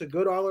Hubbard is just a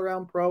good all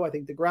around pro. I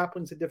think the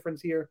grappling's a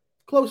difference here.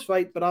 Close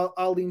fight, but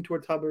I'll lean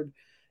towards Hubbard.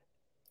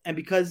 And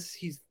because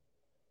he's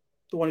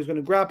the one who's going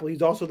to grapple,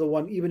 he's also the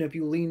one. Even if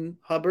you lean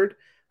Holobaugh,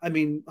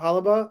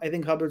 I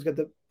think Hubbard's got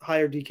the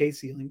higher DK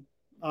ceiling.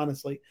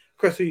 Honestly,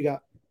 Chris, who you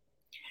got?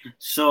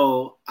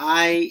 So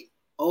I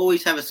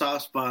always have a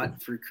soft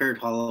spot for Kurt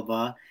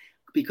Holobaugh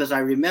because I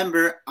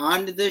remember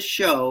on this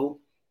show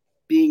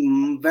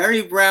being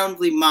very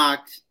roundly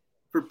mocked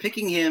for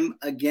picking him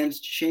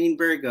against Shane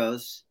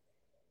Burgos.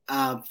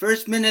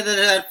 First minute of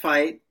that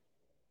fight,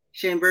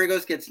 Shane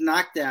Burgos gets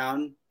knocked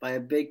down by a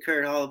big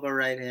Kurt Holobaugh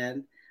right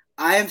hand.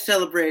 I am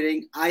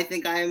celebrating. I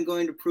think I am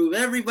going to prove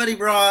everybody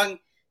wrong.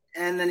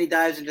 And then he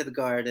dives into the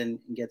guard and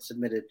gets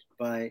submitted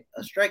by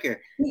a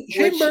striker.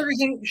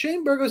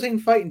 Shane Burgos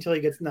ain't fight until he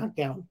gets knocked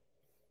down.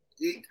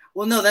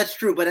 Well, no, that's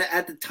true. But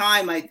at the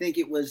time, I think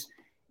it was.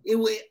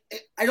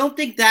 I don't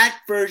think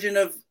that version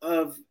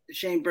of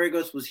Shane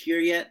Burgos was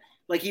here yet.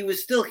 Like he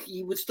was still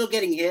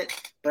getting hit,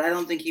 but I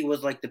don't think he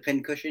was like the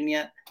pincushion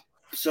yet.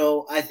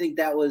 So I think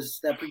that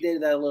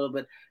predated that a little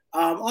bit.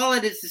 All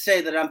it is to say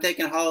that I'm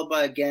taking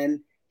Holobaugh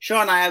again.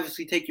 Sean, I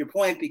obviously take your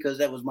point because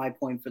that was my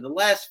point for the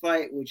last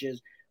fight, which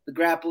is the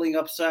grappling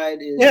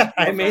upside is. Yeah,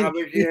 I mean,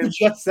 you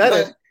just said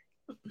it.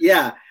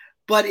 Yeah,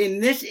 but in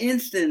this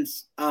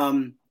instance,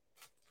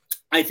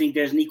 I think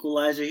there's an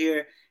equalizer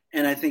here,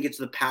 and I think it's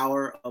the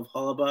power of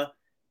Holobaugh.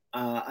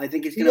 I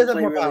think it's going to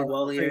play really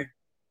well here,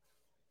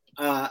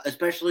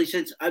 especially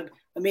since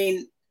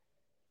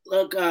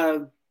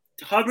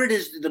Hubbard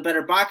is the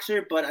better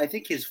boxer, but I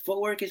think his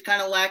footwork is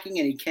kind of lacking,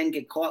 and he can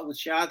get caught with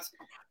shots.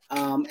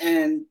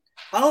 And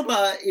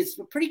Holobaugh is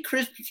a pretty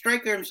crisp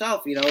striker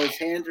himself. His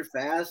hands are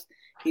fast.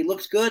 He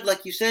looks good.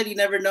 Like you said, you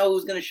never know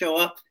who's going to show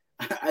up.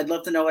 I'd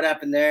love to know what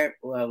happened there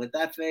with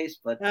that face,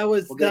 but that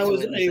was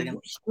a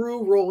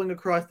screw rolling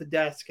across the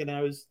desk, and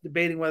I was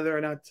debating whether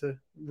or not to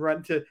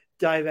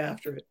dive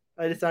after it.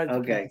 I decided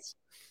to pass.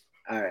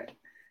 All right.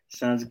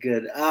 Sounds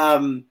good.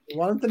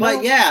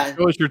 Yeah.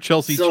 Show us your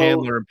Chelsea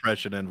Chandler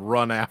impression and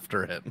run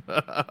after it.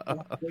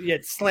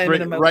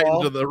 Slamming him right wall.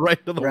 into the wall. Right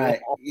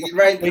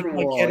into the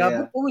wall.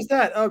 Yeah. What was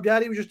that? Oh,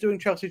 Daddy was just doing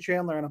Chelsea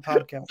Chandler on a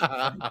podcast.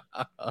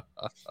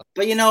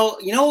 But you know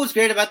what was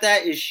great about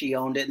that is she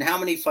owned it, and how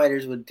many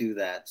fighters would do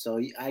that? So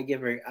I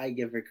give her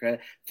credit.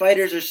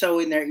 Fighters are so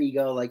in their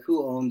ego, like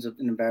who owns an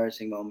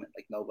embarrassing moment?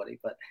 Like nobody.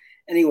 But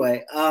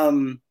anyway,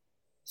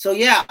 so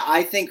yeah,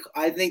 I think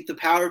the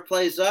power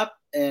plays up.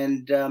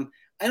 And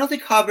I don't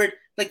think Hubbard.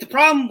 Like the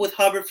problem with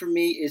Hubbard for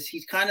me is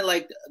he's kind of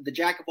like the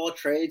jack of all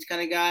trades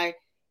kind of guy,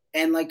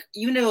 and like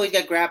even though he's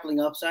got grappling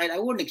upside, I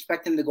wouldn't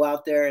expect him to go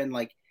out there and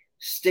like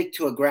stick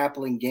to a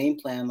grappling game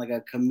plan like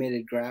a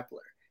committed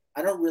grappler.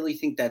 I don't really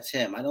think that's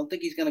him. I don't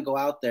think he's going to go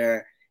out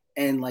there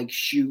and like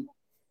shoot,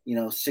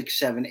 6,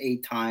 7,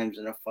 8 times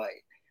in a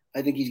fight.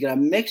 I think he's going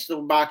to mix the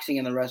boxing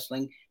and the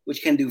wrestling,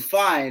 which can do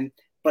fine.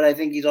 But I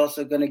think he's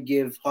also going to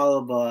give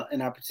Holloway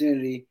an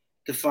opportunity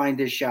to find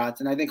his shots.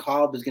 And I think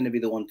Holloway is going to be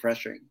the one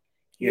pressuring.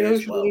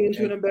 Who should lead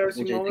into an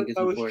embarrassing moment?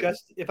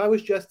 If I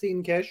was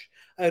Justine Kish,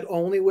 I'd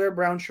only wear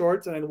brown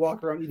shorts and I'd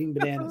walk around eating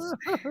bananas.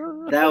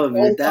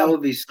 that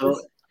would be so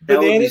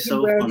funny.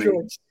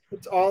 Shorts.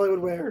 That's all I would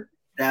wear.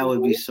 That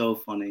would be so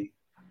funny.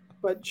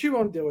 But she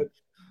won't do it.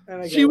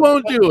 She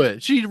won't do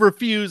it. She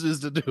refuses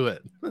to do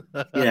it.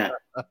 Yeah.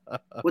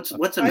 What's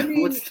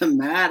the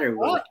matter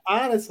with it?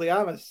 Honestly,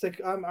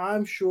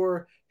 I'm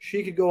sure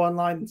she could go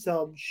online and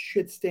sell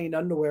shit-stained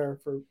underwear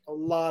for a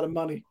lot of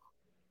money.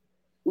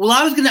 Well,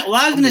 I was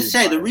gonna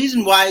say the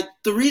reason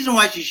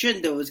why she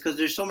shouldn't do it is because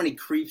there's so many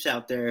creeps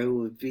out there who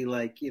would be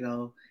like,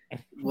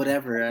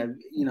 whatever.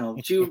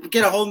 She would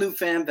get a whole new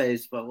fan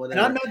base, but whatever.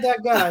 And I'm not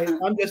that guy.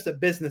 I'm just a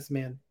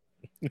businessman.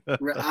 I'm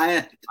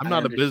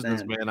not a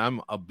businessman.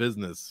 I'm a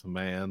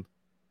businessman.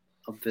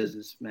 A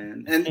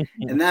businessman,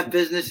 and that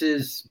business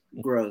is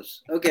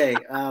gross. Okay.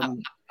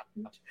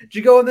 Did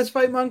you go in this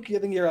fight, Monk? You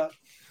think you're up?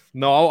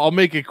 No, I'll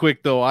make it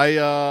quick though.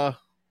 I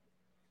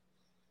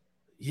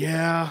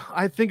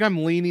think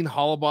I'm leaning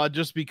Holloway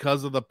just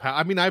because of the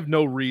I have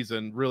no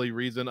reason.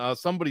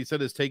 Somebody said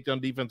his takedown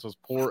defense was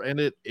poor, and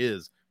it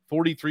is.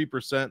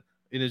 43%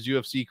 in his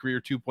UFC career,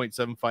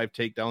 2.75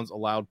 takedowns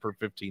allowed per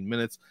 15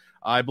 minutes.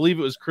 I believe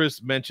it was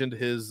Chris mentioned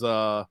his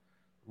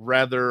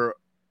rather,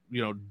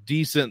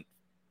 decent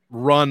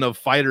run of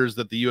fighters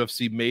that the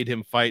UFC made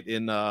him fight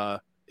in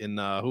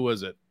who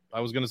was it? I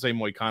was going to say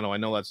Moicano. I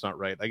know that's not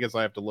right. I guess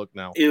I have to look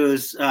now. It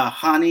was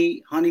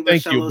Hani Barcelos.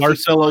 Thank you.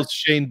 Barcelos,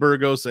 Shane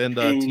Burgos, and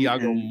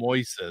Thiago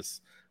Moises,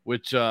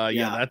 which,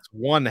 that's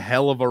one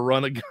hell of a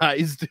run of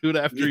guys, dude,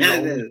 after your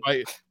only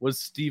fight was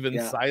Steven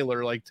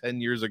Seiler like 10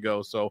 years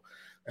ago. So,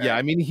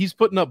 he's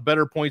putting up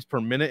better points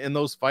per minute in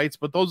those fights,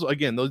 but these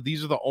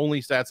are the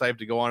only stats I have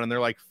to go on, and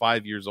they're like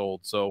 5 years old.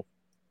 So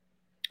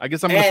I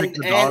guess I'm going to pick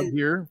the dog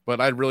here,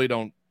 but I really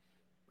don't.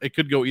 It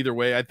could go either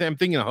way. I'm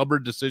thinking a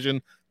Hubbard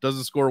decision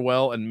doesn't score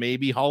well, and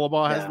maybe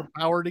Holloway has the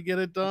power to get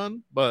it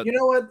done. But you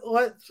know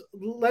what?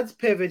 Let's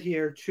pivot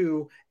here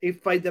to a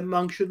fight that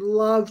Monk should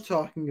love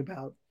talking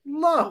about.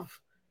 Love.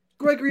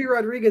 Gregory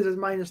Rodriguez is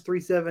minus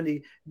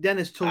 370.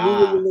 Dennis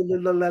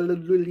Tululin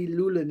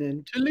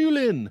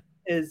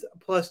is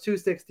plus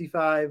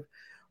 265.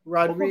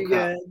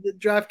 Rodriguez, the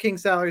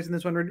DraftKings salaries in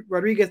this one.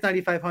 Rodriguez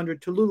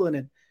 9,500.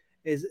 Tululin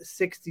is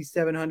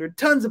 6,700.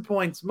 Tons of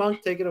points.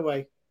 Monk, take it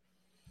away.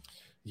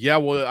 Yeah,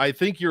 well, I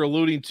think you're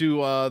alluding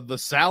to the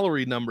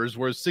salary numbers,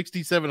 where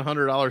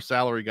 $6,700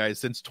 salary guy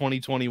since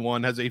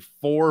 2021 has a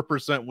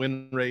 4%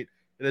 win rate.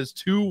 It has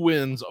 2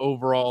 wins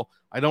overall.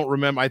 I don't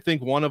remember. I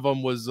think one of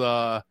them was who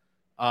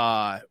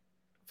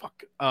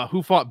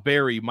fought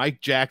Barry?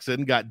 Mike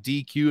Jackson got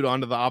DQ'd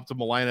onto the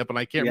optimal lineup, and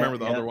I can't remember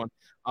the other one.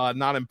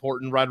 Not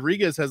important.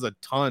 Rodriguez has a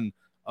ton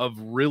of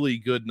really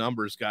good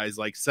numbers, guys,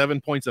 like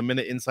 7 points a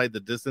minute inside the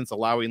distance,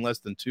 allowing less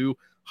than 2.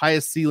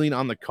 Highest ceiling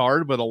on the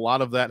card, but a lot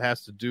of that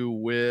has to do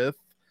with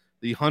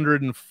the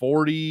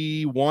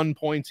 141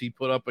 points he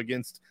put up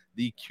against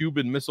the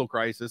Cuban Missile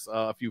Crisis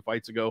a few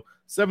fights ago.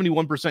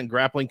 71%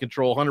 grappling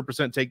control, 100%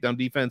 takedown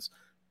defense,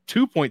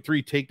 2.3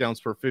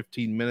 takedowns per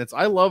 15 minutes.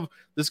 I love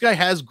this guy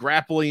has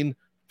grappling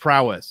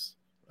prowess.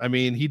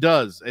 He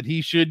does, and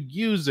he should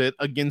use it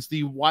against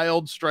the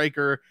wild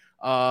striker,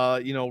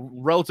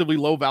 relatively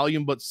low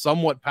volume but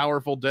somewhat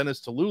powerful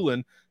Dennis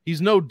Tululin. He's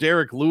no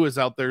Derek Lewis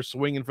out there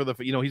swinging for the,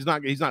 he's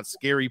not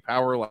scary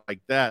power like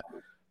that,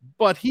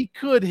 but he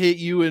could hit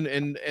you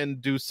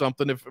and do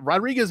something. If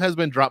Rodriguez has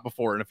been dropped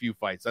before in a few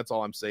fights, that's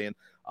all I'm saying.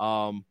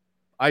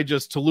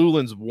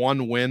 Tululin's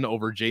 1 win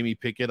over Jamie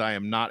Pickett. I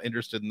am not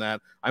interested in that.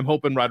 I'm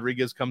hoping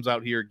Rodriguez comes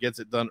out here, gets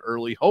it done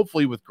early,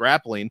 hopefully with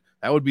grappling.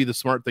 That would be the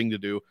smart thing to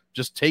do.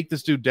 Just take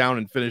this dude down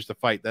and finish the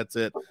fight. That's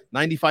it.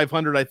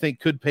 9,500, I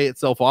think, could pay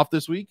itself off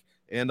this week,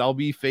 and I'll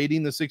be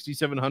fading the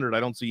 6,700. I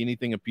don't see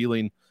anything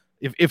appealing.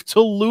 If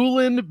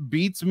Tululin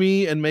beats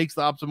me and makes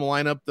the optimal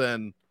lineup,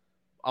 then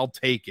I'll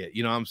take it.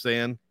 You know what I'm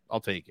saying? I'll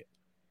take it.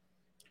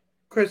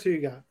 Chris, who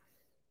you got?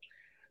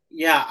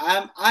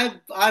 Yeah,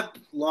 I've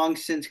long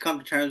since come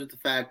to terms with the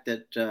fact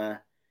that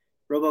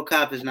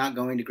RoboCop is not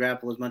going to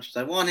grapple as much as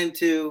I want him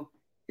to.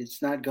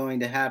 It's not going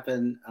to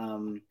happen.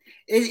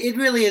 It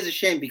really is a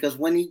shame, because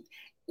when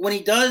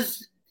he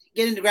does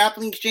get into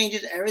grappling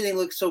exchanges, everything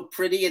looks so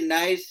pretty and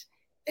nice,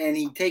 and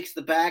he takes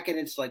the back, and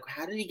it's like,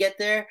 how did he get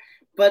there?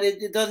 But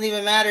it doesn't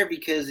even matter,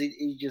 because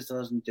he just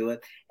doesn't do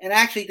it. And I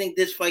actually think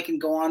this fight can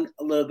go on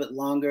a little bit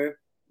longer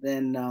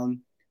than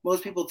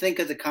most people think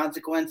as a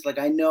consequence. Like,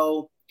 I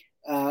know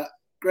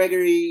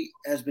Gregory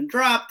has been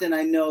dropped, and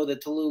I know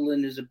that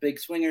Tululin is a big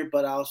swinger,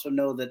 but I also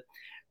know that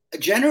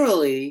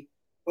generally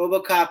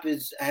RoboCop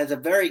has a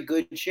very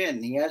good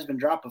chin. He has been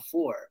dropped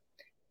before,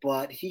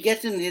 but he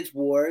gets in his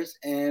wars,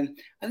 and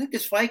I think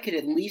this fight could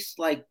at least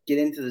like get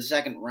into the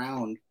second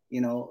round.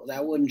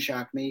 That wouldn't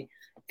shock me.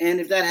 And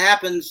if that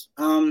happens,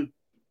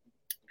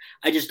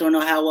 I just don't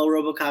know how well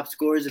RoboCop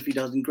scores if he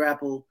doesn't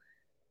grapple.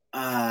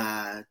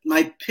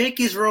 My pick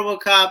is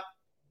RoboCop,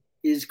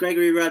 is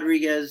Gregory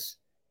Rodriguez,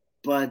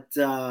 but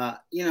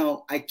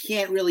I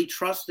can't really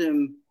trust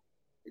him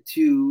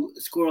to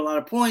score a lot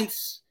of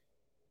points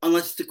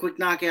unless it's a quick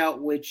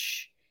knockout,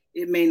 which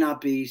it may not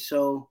be.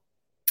 So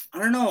I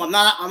don't know. I'm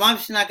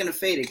obviously not going to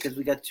fade it because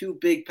we got two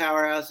big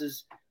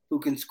powerhouses who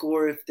can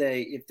score if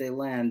they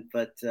land,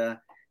 but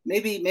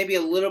maybe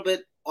a little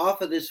bit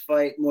off of this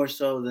fight more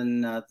so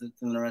than the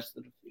rest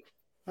of the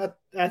field.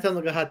 That sounds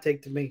like a hot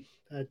take to me.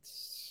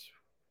 That's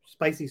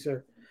spicy,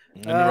 sir.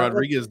 And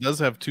Rodriguez does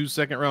have 2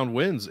 second-round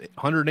wins,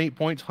 108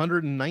 points,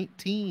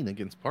 119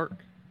 against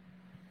Park.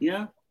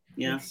 Yeah.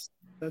 That's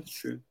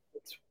true.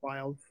 That's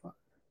wild.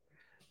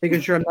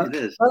 Making sure I'm not. It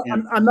is.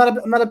 I'm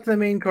not up to the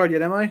main card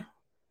yet, am I?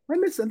 I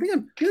feel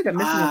like I'm missing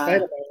a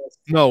fight.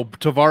 No,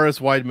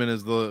 Tavares Weidman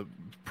is the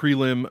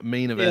prelim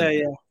main event.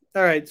 Yeah.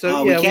 All right,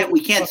 so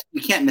we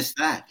can't miss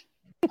that.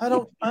 I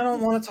don't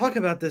want to talk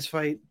about this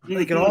fight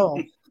at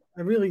all.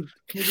 I really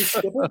can we just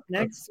skip it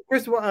next.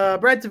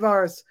 Brad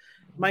Tavares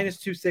minus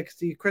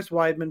 260, Chris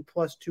Weidman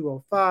plus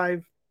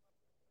 205.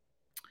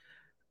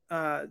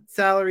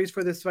 Salaries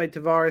for this fight: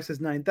 Tavares is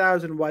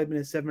 9,000, Weidman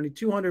is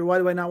 7,200. Why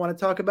do I not want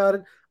to talk about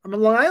it? I'm a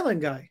Long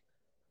Island guy.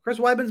 Chris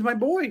Weidman's my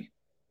boy,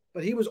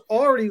 but he was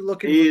already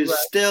looking. He's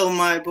still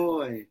my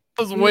boy.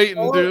 I was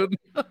waiting, dude.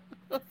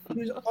 He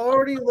was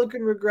already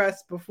looking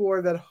regressed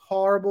before that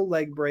horrible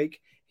leg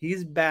break.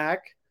 He's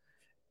back,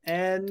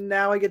 and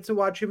now I get to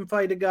watch him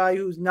fight a guy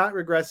who's not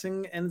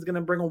regressing and is going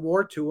to bring a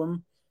war to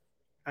him.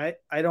 I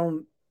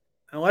don't,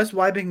 unless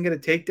Weidman can get a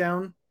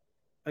takedown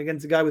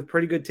against a guy with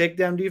pretty good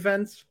takedown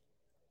defense.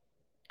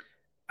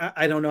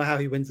 I don't know how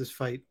he wins this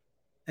fight.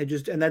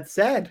 And that's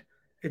sad.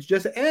 It's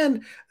just,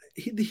 and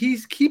he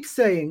keeps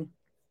saying,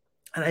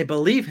 and I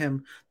believe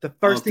him, the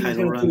first thing he's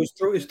going to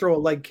do is throw a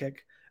leg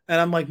kick. And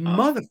I'm like,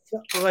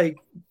 motherfucker, like,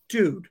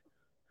 dude,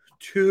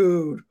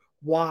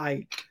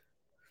 why?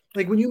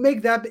 Like, when you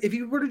make that, if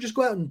you were to just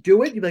go out and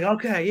do it, you'd be like,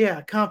 okay,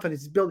 yeah,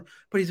 confidence is building.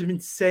 But he's been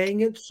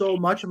saying it so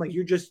much. I'm like,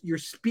 you're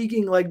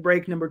speaking leg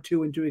break number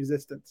 2 into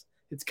existence.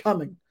 It's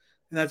coming.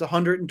 And that's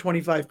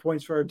 125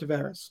 points for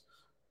Tavares.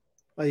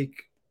 Like,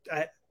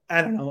 I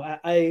don't know.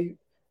 I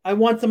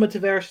want some of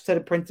Tavares' set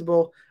of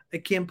principle. I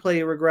can't play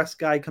a regress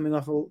guy coming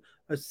off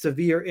a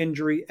severe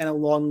injury and a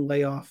long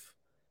layoff.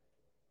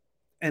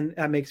 And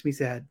that makes me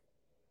sad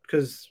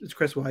because it's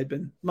Chris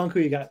Weidman. Monk, who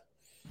you got?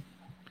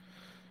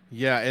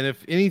 Yeah, and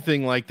if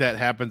anything like that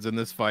happens in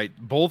this fight,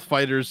 both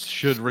fighters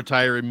should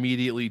retire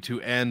immediately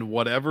to end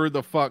whatever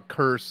the fuck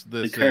curse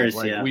this is.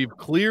 Like, we've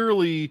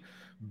clearly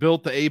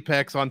built the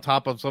apex on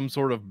top of some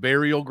sort of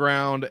burial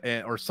ground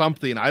or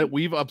something.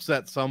 We've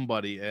upset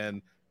somebody,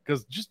 and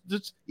because just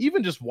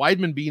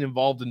Weidman being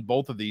involved in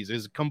both of these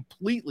is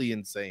completely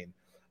insane.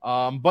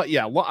 But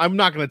yeah, I'm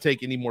not going to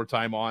take any more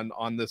time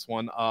on this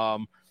one.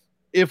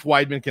 If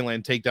Weidman can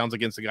land takedowns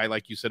against a guy,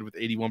 like you said, with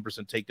 81%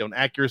 takedown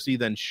accuracy,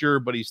 then sure,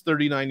 but he's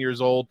 39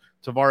 years old.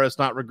 Tavares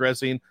not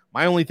regressing.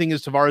 My only thing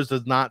is Tavares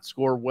does not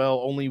score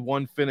well. Only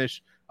one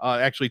finish,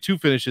 actually 2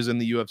 finishes in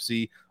the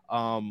UFC.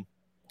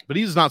 But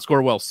he does not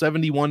score well.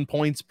 71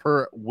 points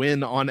per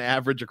win on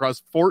average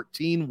across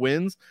 14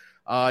 wins.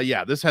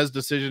 Yeah, this has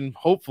decision.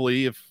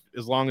 Hopefully,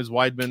 as long as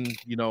Weidman,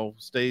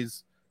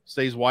 stays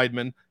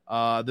Weidman,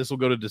 this will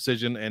go to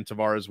decision, and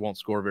Tavares won't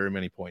score very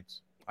many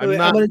points. I'm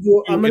going to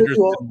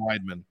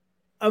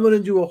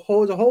do a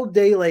whole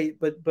day late,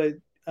 but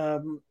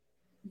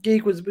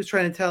Geek was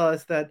trying to tell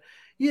us that,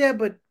 yeah,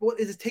 but what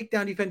is his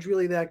takedown defense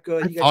really that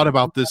good? I thought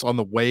about this on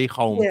the way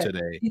home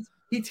today.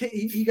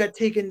 He got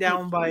taken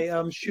down by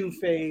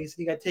Shoeface.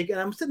 He got taken.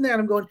 I'm sitting there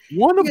and I'm going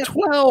 1 of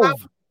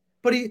 12.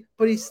 But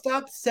he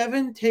stopped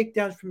 7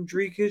 takedowns from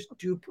Dricus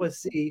du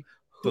Plessis,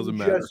 who Doesn't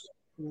matter. Just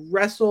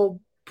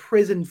wrestled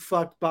prison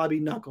fucked Bobby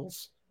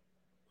Knuckles.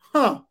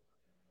 Huh.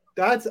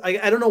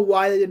 I don't know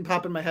why they didn't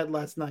pop in my head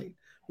last night.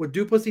 What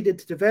du Plessis did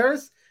to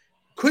Tavares,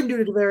 couldn't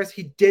do to Tavares,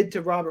 he did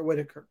to Robert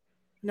Whittaker.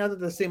 Now they're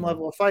the same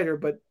level of fighter,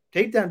 but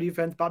takedown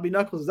defense, Bobby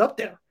Knuckles is up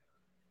there.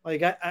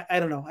 Like, I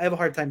don't know. I have a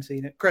hard time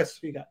seeing it. Chris,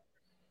 who you got?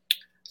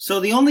 So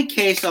the only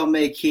case I'll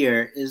make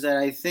here is that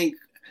I think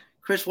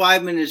Chris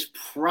Weidman is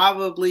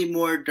probably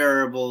more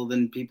durable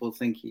than people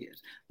think he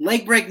is.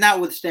 Leg break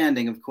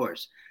notwithstanding, of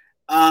course.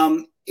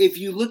 If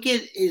you look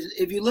at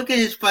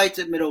his fights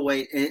at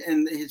middleweight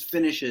and his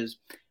finishes,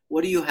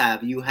 what do you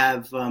have? You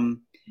have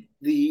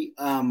the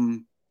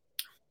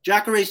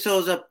Jacare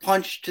Souza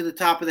punch to the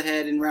top of the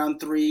head in round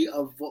 3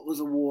 of what was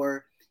a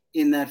war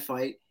in that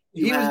fight.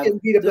 He was getting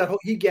beat up.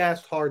 He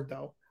gassed hard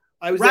though.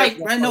 I was right.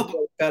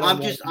 No,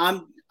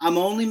 I'm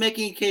only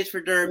making a case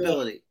for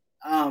durability.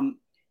 Yeah.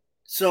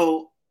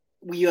 So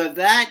you have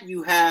that.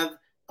 You have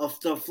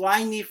the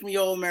flying knee from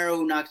Yoel Romero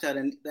who knocks out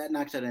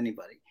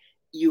anybody.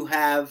 You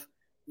have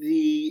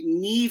the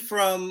knee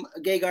from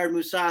Gegard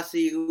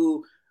Mousasi,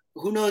 who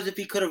knows if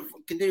he could have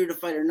continued to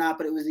fight or not,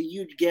 but it was a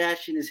huge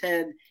gash in his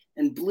head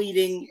and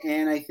bleeding,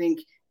 and I think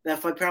that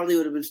fight probably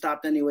would have been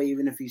stopped anyway,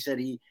 even if he said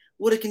he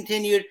would have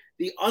continued.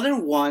 The other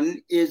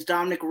one is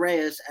Dominic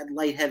Reyes at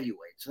light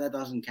heavyweight, so that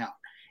doesn't count.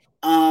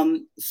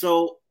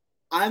 So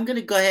I'm going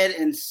to go ahead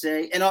and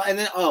say, and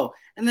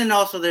then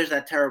also there's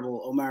that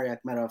terrible Omari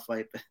Akhmedov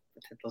fight, but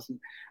that doesn't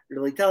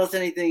really tell us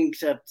anything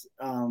except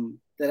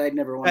that I'd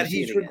never want to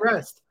see it again. That he's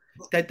regressed.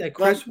 That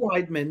Chris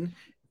Weidman,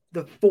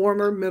 the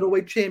former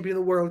middleweight champion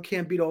of the world,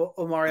 can't beat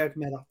Omari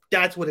Akhmedov.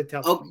 That's what it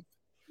tells me.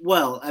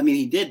 Well, I mean,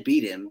 he did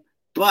beat him,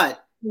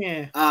 but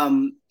yeah.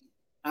 I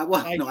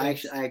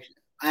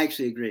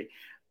actually agree.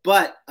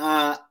 But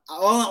all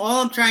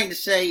I'm trying to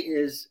say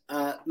is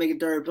make a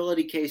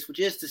durability case, which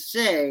is to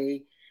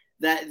say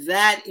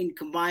that in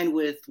combined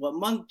with what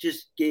Monk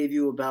just gave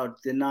you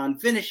about the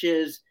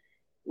non-finishes,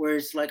 where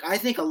it's like I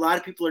think a lot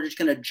of people are just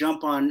going to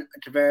jump on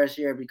Tavares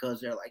here because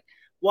they're like,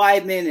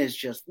 Weidman is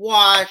just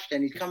washed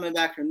and he's coming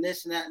back from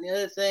this and that and the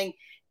other thing.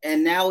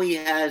 And now he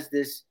has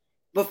this,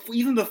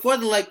 even before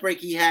the leg break,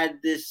 he had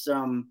this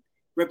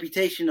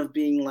reputation of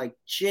being like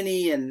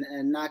chinny and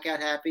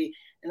knockout happy.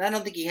 And I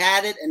don't think he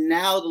had it. And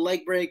now the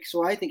leg break.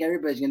 So I think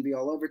everybody's going to be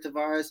all over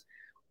Tavares.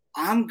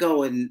 I was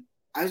going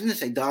to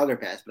say dog or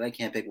pass, but I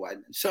can't pick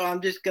Weidman. So I'm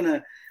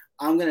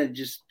going to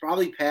just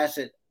probably pass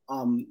it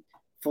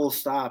full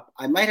stop.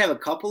 I might have a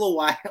couple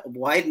of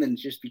Weidmans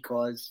just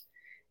because,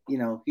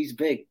 he's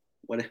big.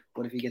 What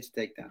if he gets a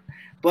takedown?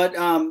 But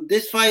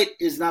this fight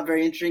is not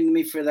very interesting to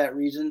me for that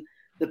reason.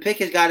 The pick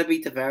has got to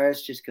be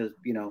Tavares just because,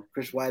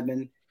 Chris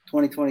Weidman,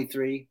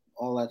 2023,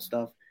 all that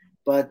stuff.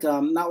 But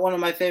not one of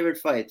my favorite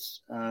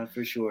fights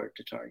for sure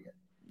to target.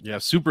 Yeah,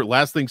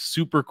 last thing,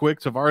 super quick.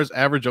 Tavares'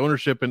 average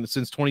ownership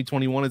since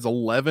 2021 is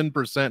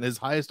 11%. His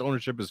highest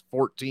ownership is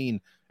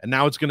 14, and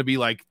now it's going to be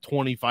like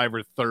 25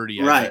 or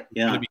 30. Right, It's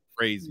going to be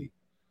crazy.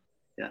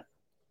 Yeah.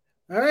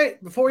 All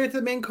right, before we get to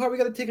the main card, we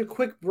got to take a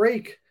quick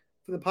break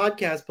for the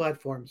podcast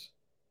platforms.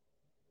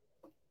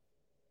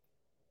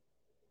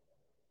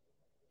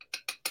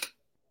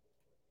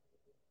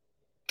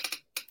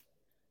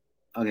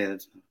 Okay,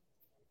 that's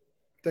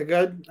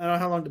good. I don't know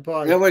how long to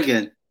pause. Yeah, we're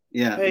good.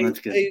 Yeah, hey, that's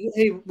good.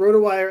 Hey,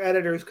 RotoWire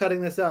editor who's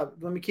cutting this up.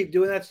 Let me keep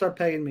doing that. Start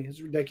paying me. It's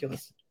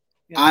ridiculous.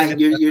 You're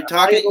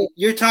talking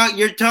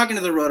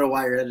to the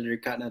RotoWire editor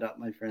cutting it up,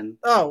 my friend.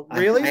 Oh,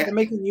 really? They're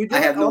making you do it?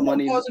 I have no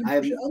money.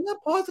 I'm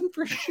not pausing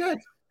for shit.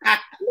 I'm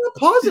not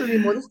pausing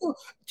anymore.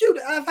 Dude,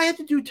 if I had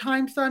to do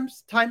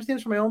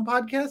timestamps for my own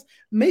podcast,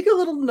 make a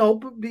little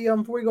note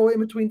before we go in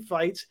between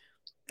fights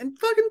and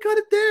fucking cut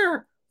it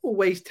there. We'll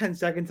waste 10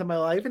 seconds of my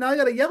life, and now I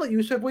got to yell at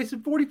you, so I've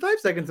wasted 45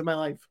 seconds of my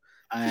life.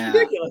 It's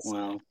ridiculous.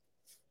 Well,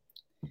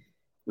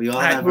 we all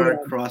have our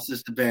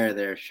crosses to bear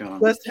there,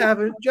 Sean.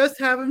 Just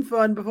having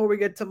fun before we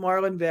get to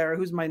Marlon Vera,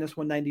 who's minus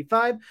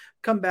 195.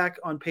 Come back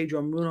on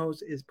Pedro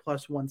Munoz is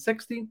plus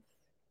 160.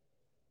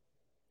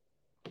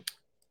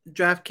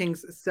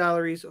 DraftKings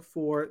salaries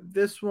for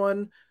this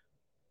one.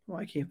 Oh,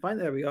 I can't find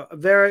it. There we go.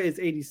 Vera is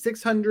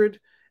 8,600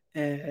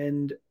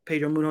 and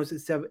Pedro Munoz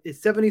is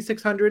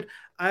 7,600.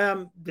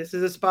 This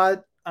is a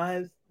spot.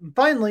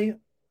 Finally,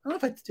 I don't know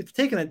if I've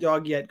taken a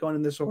dog yet going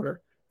in this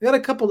order. I got a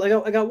couple.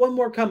 I got one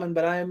more coming,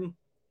 but I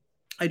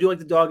do like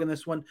the dog in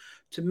this one.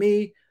 To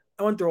me,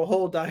 I went through a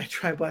whole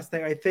diatribe last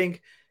night. I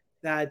think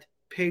that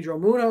Pedro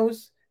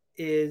Munoz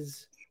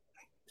is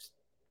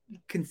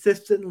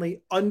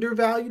consistently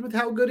undervalued with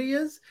how good he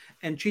is,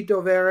 and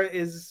Chito Vera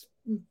is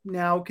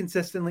now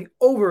consistently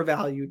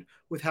overvalued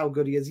with how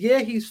good he is. Yeah,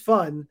 he's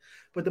fun,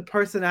 but the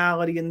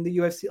personality in the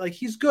UFC, like,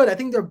 he's good. I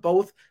think they're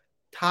both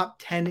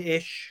top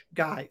 10-ish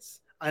guys.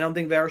 I don't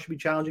think Vera should be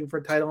challenging for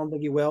a title. I don't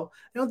think he will.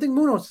 I don't think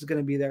Munoz is going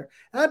to be there.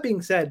 That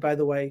being said, by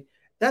the way,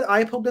 that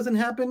eye poke doesn't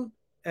happen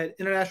at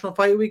International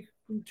Fight Week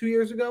 2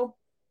 years ago,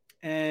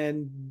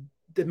 and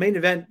the main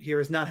event here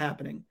is not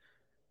happening.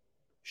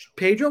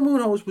 Pedro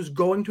Munoz was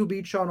going to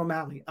beat Sean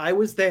O'Malley. I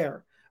was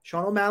there.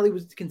 Sean O'Malley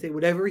can say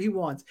whatever he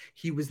wants.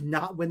 He was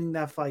not winning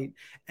that fight,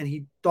 and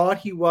he thought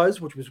he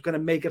was, which was going to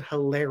make it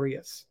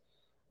hilarious.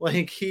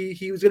 Like,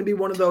 he was going to be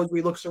one of those where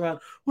he looks around,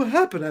 what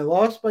happened? I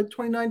lost by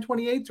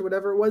 29-28 or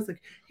whatever it was.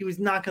 Like, he was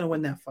not going to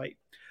win that fight.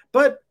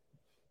 But,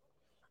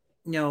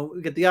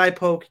 we get the eye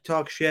poke,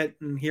 talk shit,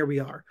 and here we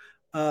are.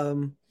 I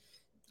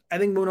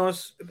think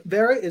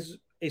Vera is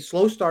a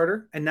slow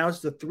starter, and now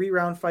it's a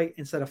 3-round fight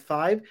instead of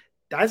 5.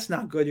 That's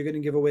not good. You're going to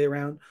give away a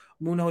round.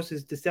 Munoz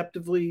is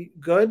deceptively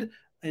good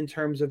in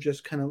terms of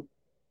just kind of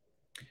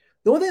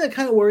 – the only thing that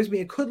kind of worries me,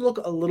 it could look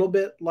a little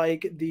bit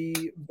like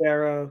the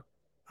Vera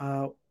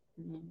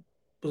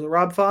was it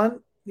Rob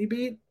Font he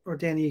beat or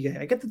Dan Ige?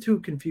 I get the two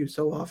confused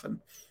so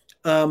often.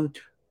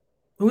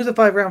 Who was a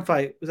 5-round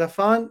fight? Was that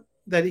Font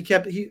that he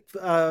kept?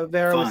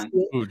 Vera was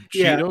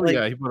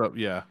Cheeto? He put up.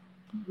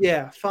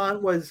 Yeah,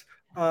 Font was.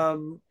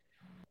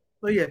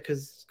 Well, yeah,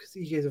 because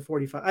Ige is a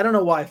 45. I don't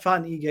know why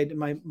Font and Ige in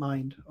my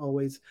mind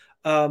always.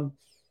 But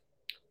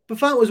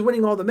Font was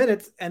winning all the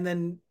minutes, and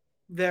then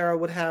Vera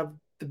would have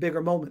the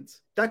bigger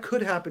moments. That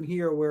could happen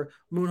here, where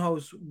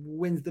Munoz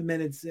wins the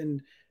minutes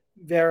and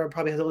Vera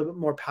probably has a little bit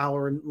more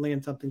power and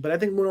land something. But I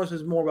think Munoz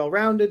is more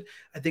well-rounded.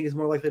 I think he's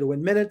more likely to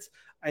win minutes.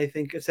 I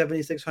think at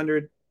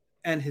 7,600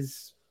 and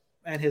his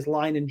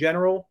line in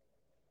general,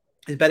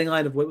 his betting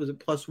line of what was it,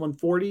 plus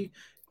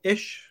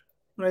 140-ish,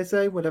 what I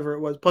say? Whatever it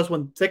was, plus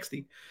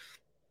 160.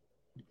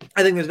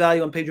 I think there's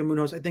value on Pedro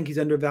Munoz. I think he's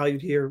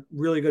undervalued here.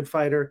 Really good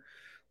fighter.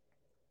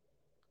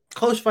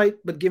 Close fight,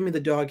 but give me the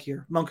dog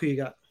here. Monk, who you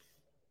got?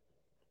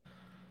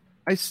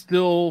 I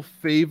still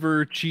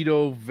favor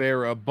Chito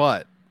Vera,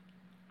 but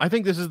I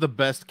think this is the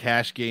best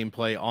cash game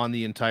play on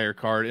the entire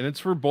card, and it's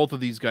for both of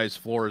these guys'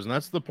 floors, and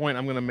that's the point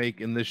I'm going to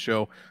make in this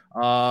show.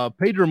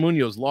 Pedro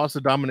Munoz lost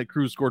to Dominic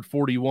Cruz, scored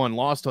 41,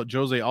 lost to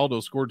Jose Aldo,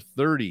 scored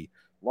 30,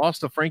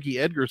 lost to Frankie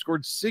Edgar,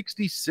 scored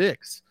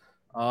 66.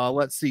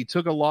 Let's see,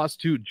 took a loss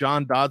to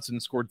John Dodson,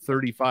 scored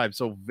 35,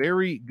 so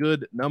very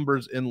good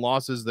numbers in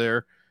losses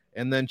there.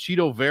 And then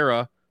Chito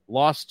Vera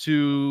lost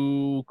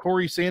to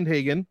Corey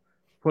Sandhagen,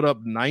 put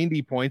up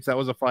 90 points. That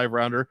was a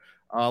 5-rounder.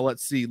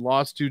 Let's see,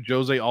 lost to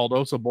Jose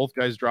Aldo. So both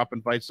guys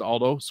dropping fights to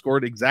Aldo.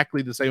 Scored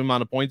exactly the same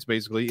amount of points,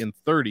 basically, in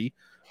 30.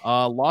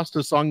 Lost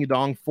to Song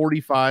Yadong,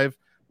 45.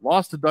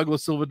 Lost to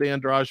Douglas Silva de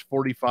Andrade,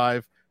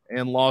 45.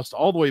 And lost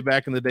all the way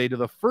back in the day to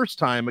the first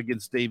time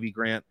against Davey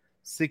Grant,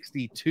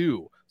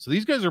 62. So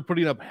these guys are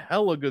putting up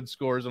hella good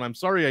scores, and I'm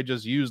sorry I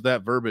just used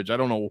that verbiage. I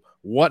don't know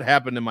what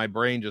happened in my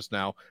brain just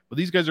now, but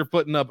these guys are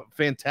putting up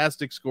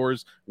fantastic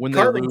scores when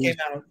they lose. Came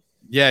out.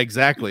 Yeah,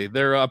 exactly.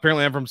 They're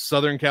apparently I'm from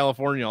Southern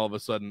California all of a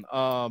sudden.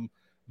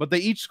 But they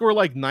each score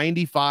like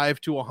 95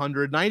 to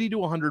 100, 90 to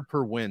 100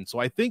 per win. So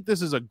I think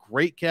this is a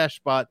great cash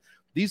spot.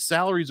 These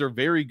salaries are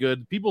very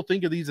good. People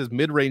think of these as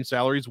mid-range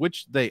salaries,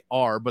 which they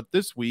are, but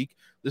this week,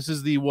 this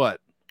is the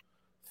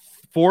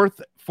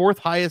fourth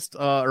highest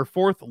or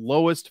fourth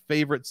lowest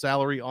favorite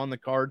salary on the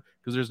card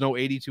because there's no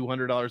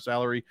 $8,200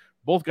 salary.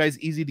 Both guys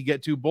easy to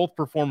get to. Both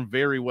perform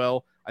very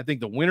well. I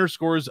think the winner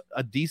scores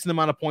a decent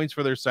amount of points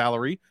for their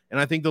salary, and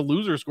I think the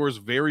loser scores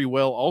very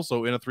well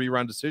also in a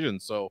 3-round decision.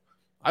 So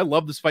I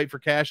love this fight for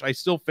cash. I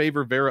still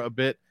favor Vera a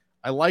bit.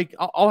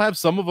 I'll have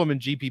some of them in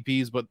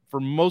GPPs, but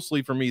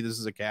mostly for me, this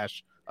is a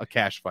cash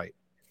fight.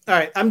 All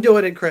right, I'm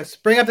doing it, Chris.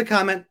 Bring up the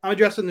comment. I'm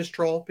addressing this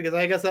troll because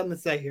I got something to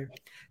say here.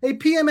 Hey,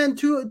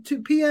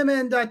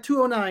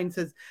 PMN209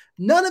 says,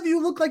 none of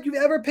you look like you've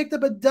ever picked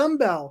up a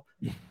dumbbell.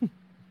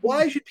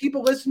 Why should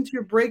people listen to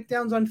your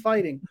breakdowns on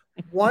fighting?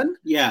 1,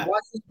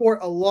 watch the sport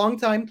a long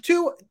time.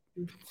 2,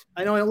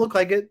 I know I don't look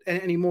like it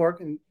anymore,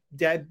 and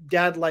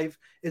dad life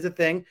is a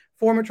thing.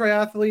 Former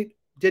triathlete,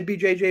 did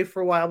BJJ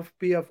for a while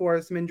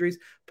before some injuries.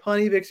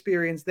 Plenty of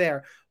experience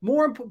there.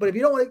 But if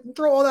you don't want to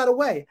throw all that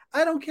away,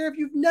 I don't care if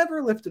you've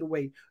never lifted a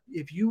weight.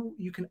 If you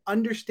can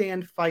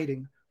understand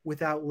fighting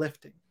without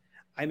lifting.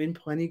 I'm in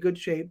plenty good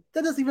shape.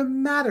 That doesn't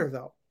even matter,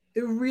 though.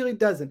 It really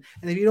doesn't.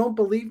 And if you don't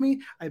believe me,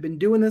 I've been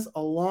doing this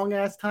a long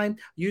ass time.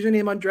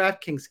 Username on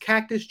DraftKings,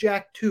 Cactus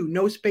Jack 2,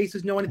 no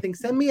spaces, no anything.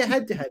 Send me a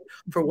head-to-head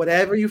for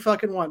whatever you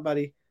fucking want,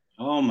 buddy.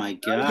 Oh my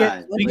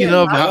God. Speaking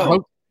of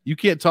how you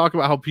can't talk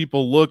about how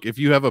people look if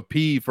you have a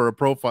P for a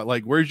profile.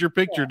 Like, where's your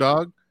picture,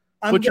 dog?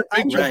 Put your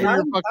picture on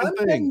your fucking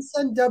thing. Getting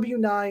sent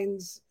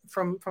W-9s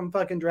from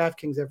fucking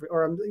DraftKings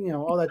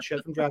all that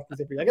shit from DraftKings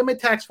every year. I get my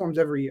tax forms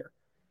every year.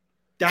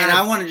 And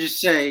I want to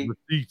just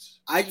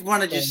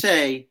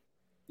say,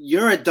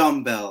 you're a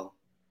dumbbell.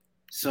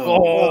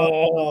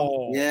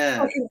 So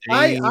yeah,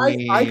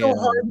 I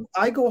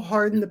go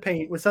hard in the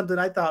paint with something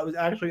I thought was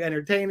actually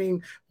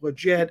entertaining,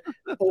 legit,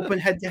 open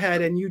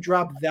head-to-head, and you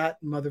drop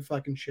that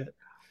motherfucking shit.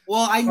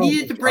 Well, I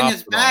needed to bring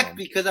us back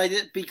because I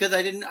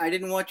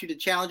didn't want you to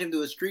challenge him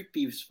to a street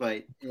beefs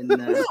fight in the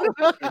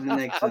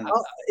next time.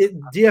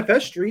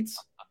 DFS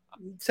streets.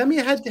 Send me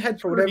a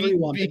head-to-head for whatever you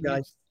want,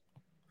 guys.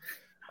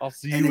 I'll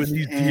see you in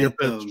these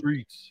DFS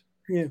streets.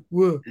 Yeah.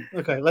 Woo.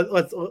 Okay.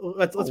 Let's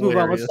move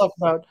on. Let's talk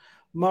about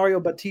Mario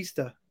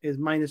Batista is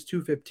minus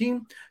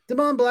 215.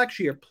 Damon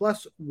Blackshear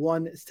plus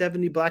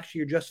 170.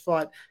 Blackshear just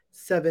fought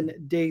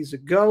 7 days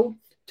ago.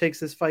 Takes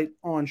this fight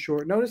on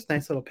short notice.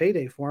 Nice little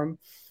payday for him.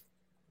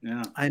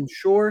 Yeah, I'm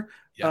sure.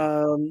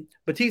 Yeah.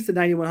 Batista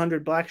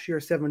 9,100.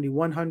 Blackshear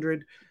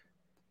 7,100.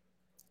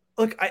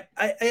 Look,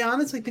 I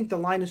honestly think the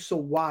line is so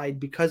wide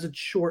because it's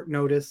short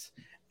notice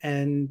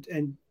and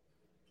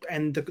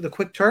the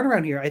quick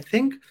turnaround here. I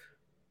think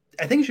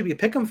it should be a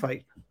pick'em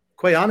fight.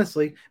 Quite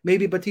honestly,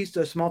 maybe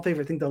Batista a small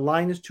favorite. I think the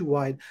line is too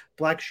wide.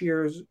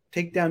 Blackshear's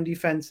takedown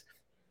defense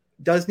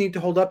does need to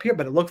hold up here,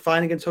 but it looked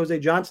fine against Jose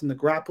Johnson. The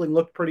grappling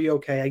looked pretty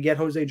okay. I get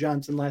Jose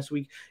Johnson last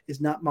week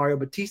is not Mario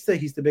Batista.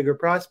 He's the bigger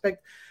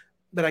prospect,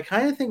 but I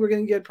kind of think we're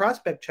going to get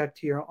prospect checked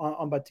here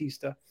on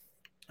Batista.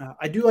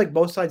 I do like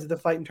both sides of the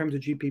fight in terms of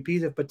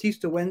GPPs. If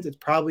Batista wins, it's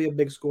probably a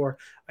big score.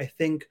 I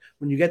think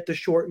when you get the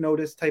short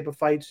notice type of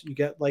fights, you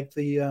get like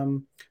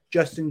the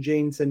Justin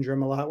Jane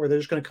syndrome a lot, where they're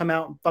just going to come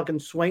out and fucking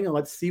swing and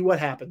let's see what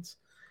happens.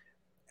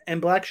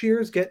 And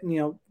Blackshear's getting,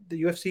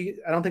 the UFC,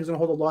 I don't think is going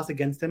to hold a loss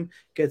against him.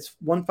 Gets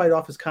one fight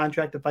off his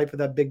contract to fight for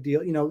that big deal.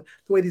 The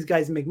way these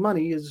guys make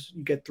money is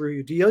you get through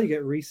your deal, you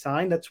get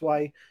re-signed. That's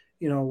why,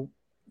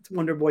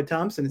 Wonder Boy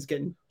Thompson is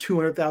getting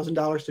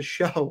 $200,000 to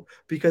show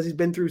because he's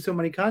been through so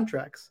many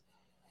contracts.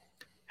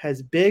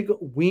 has big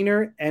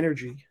wiener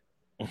energy.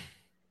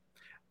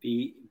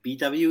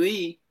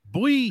 BWE.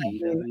 Boy.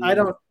 I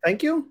don't.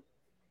 Thank you.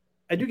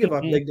 I do give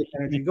off big dick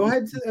energy. Go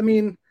ahead. I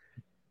mean,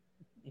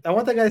 I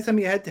want that guy to send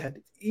me a head-to-head.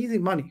 It's easy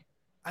money.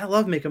 I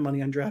love making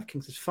money on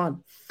DraftKings. It's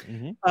fun.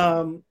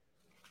 Mm-hmm.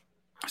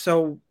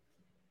 So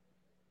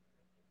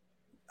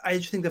I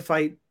just think the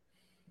fight,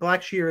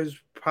 Blackshear is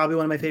probably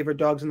one of my favorite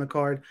dogs in the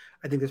card.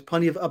 I think there's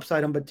plenty of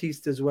upside on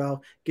Batista as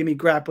well. Give me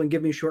grappling,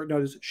 give me short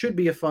notice. Should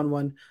be a fun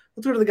one.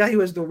 Let's go to the guy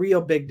who has the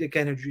real big dick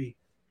energy.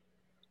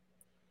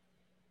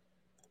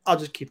 I'll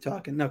just keep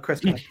talking. No,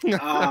 Chris.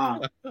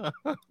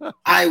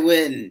 I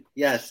win.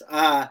 Yes.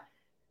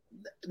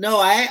 No,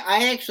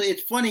 I actually,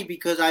 it's funny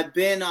because I've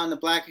been on the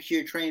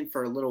Blackshear train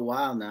for a little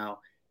while now.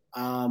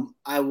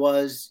 I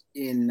was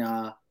in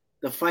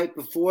the fight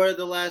before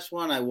the last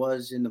one. I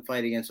was in the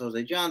fight against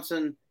Jose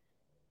Johnson.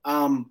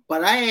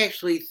 But I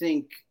actually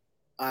think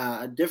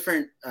a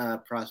different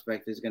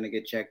prospect is going to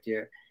get checked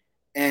here.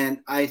 And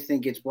I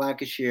think it's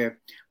Blackshear.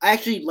 I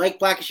actually like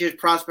Blackshear's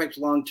prospects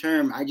long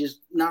term. I just,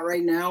 not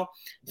right now.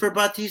 For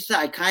Batista,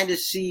 I kind of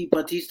see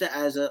Batista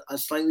as a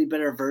slightly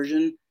better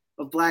version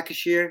of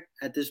Blackshear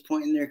at this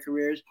point in their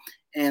careers.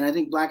 And I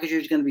think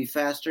Blackshear is going to be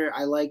faster.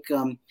 I like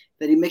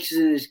that he mixes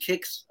in his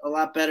kicks a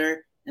lot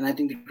better. And I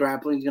think the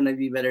grappling is going to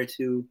be better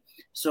too.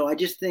 So I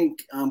just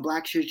think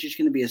Blackshear is just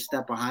going to be a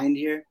step behind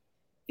here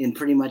in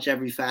pretty much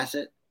every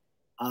facet.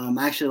 I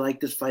actually like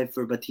this fight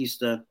for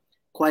Batista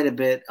quite a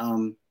bit.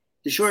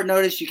 The short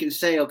notice, you can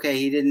say, okay,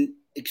 he didn't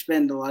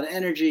expend a lot of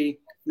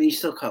energy. I mean, he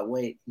still cut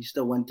weight. He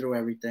still went through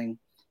everything.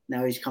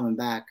 Now he's coming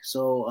back.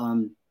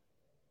 So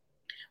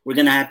we're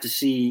going to have to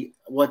see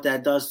what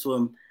that does to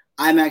him.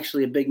 I'm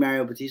actually a big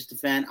Mario Batista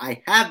fan.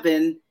 I have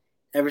been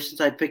ever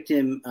since I picked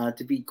him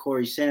to beat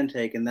Corey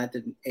Sandhagen, and that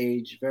didn't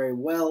age very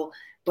well.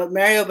 But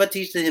Mario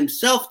Batista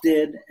himself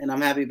did, and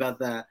I'm happy about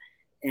that.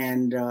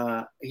 And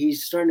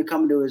he's starting to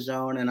come into his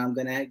own, and I'm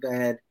going to go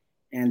ahead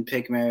and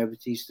pick Mario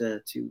Batista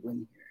to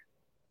win here.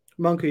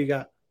 Monk, who you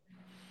got?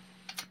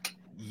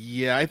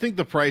 Yeah, I think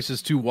the price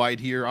is too wide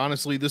here.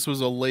 Honestly, this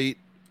was a late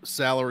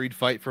salaried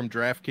fight from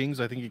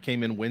DraftKings. I think it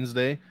came in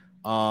Wednesday.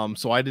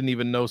 So I didn't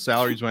even know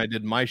salaries when I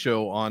did my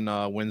show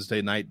on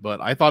Wednesday night, but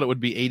I thought it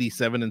would be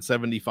 87 and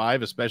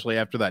 75, especially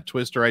after that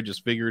twister. I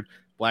just figured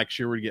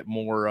Blackshear would get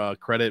more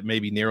credit,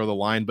 maybe narrow the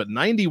line, but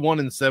 91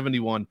 and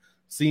 71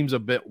 seems a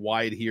bit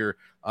wide here,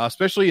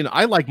 especially in,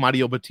 I like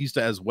Mario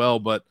Batista as well,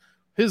 but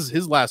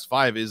his last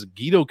five is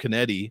Guido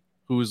Canetti,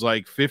 who's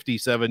like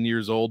 57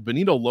 years old,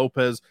 Benito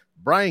Lopez,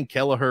 Brian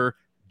Kelleher,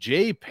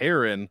 Jay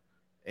Perrin,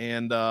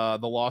 and the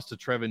loss to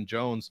Trevin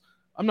Jones.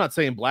 I'm not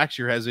saying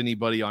Blackshear has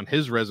anybody on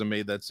his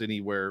resume that's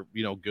anywhere,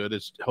 good.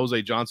 It's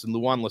Jose Johnson,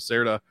 Luan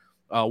Lacerda,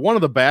 one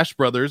of the Bash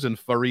brothers, and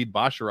Farid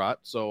Basharat.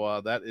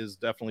 So that is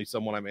definitely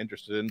someone I'm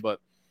interested in, but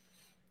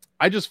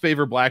I just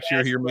favor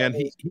Blackshear here, man.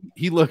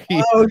 He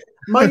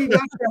Mighty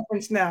Ducks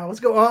reference now. Let's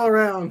go all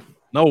around.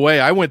 No way.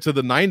 I went to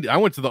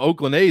the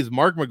Oakland A's,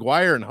 Mark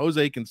McGuire and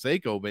Jose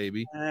Canseco,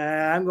 baby.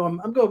 I'm going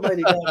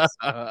Mighty Ducks.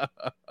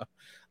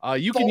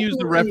 You can use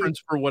the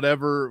reference for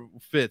whatever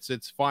fits.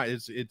 It's fine.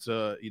 It's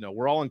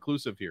we're all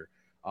inclusive here.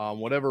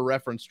 Whatever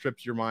reference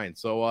trips your mind.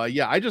 So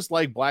I just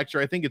like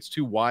Blackshear. I think it's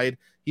too wide.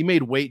 He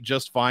made weight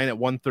just fine at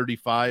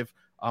 135.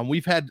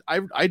 We've had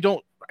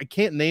I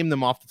can't name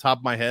them off the top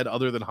of my head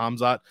other than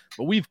Hamzat,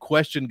 but we've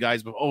questioned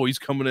guys, but he's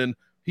coming in.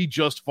 He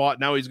just fought.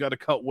 Now he's got to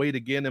cut weight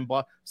again and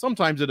blah.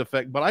 Sometimes it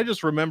affects, but I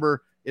just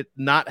remember it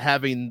not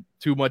having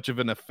too much of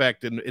an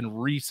effect in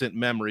recent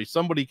memory.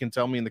 Somebody can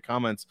tell me in the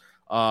comments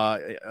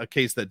a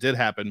case that did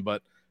happen,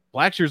 but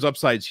Blackshear's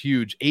upside's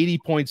huge. 80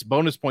 points,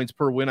 bonus points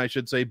per win, I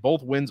should say.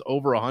 Both wins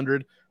over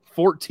 100,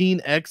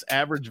 14x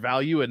average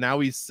value, and now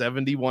he's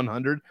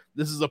 7,100.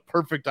 This is a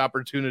perfect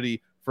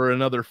opportunity for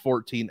another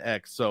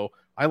 14x. So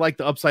I like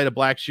the upside of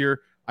Blackshear.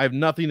 I have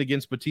nothing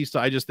against Batista.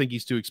 I just think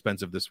he's too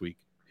expensive this week.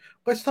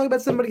 Let's talk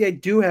about somebody I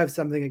do have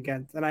something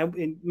against.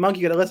 And Monk,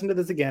 you got to listen to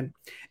this again.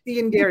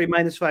 Ian Gary,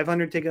 minus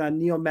 500, taking on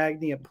Neil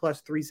Magny at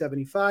plus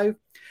 375.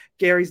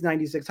 Gary's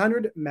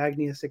 9,600.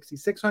 Magny is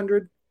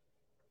 6,600.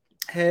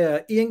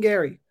 Ian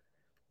Gary,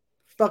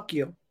 fuck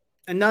you.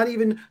 And not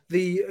even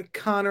the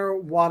Connor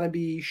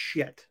wannabe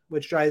shit,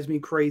 which drives me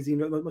crazy.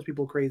 Most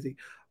people crazy.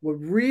 What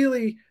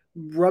really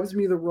rubs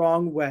me the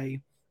wrong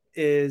way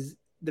is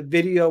the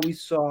video we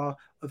saw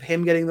of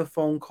him getting the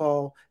phone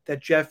call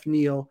that Jeff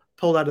Neal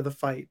pulled out of the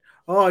fight.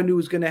 I knew it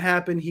was going to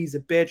happen. He's a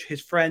bitch.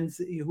 His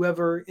friends,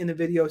 whoever in the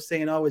video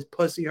saying, his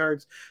pussy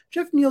hurts.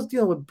 Jeff Neal's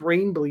dealing with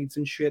brain bleeds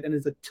and shit and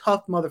is a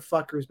tough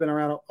motherfucker who's been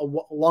around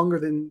longer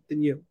than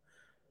you.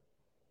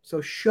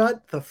 So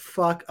shut the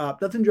fuck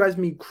up. Nothing drives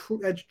me.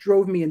 That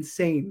drove me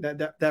insane,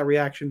 that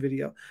reaction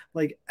video.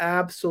 Like,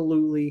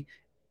 absolutely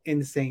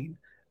insane.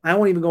 I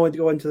won't even go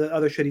into the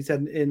other shit he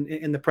said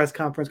in the press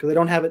conference because I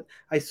don't have it.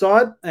 I saw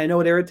it. I know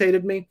it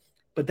irritated me.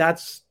 But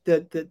that's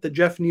the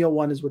Jeff Neal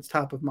one is what's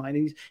top of mind.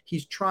 And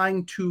he's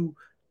trying too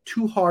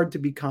hard to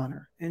be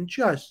Connor. And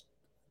just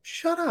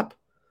shut up.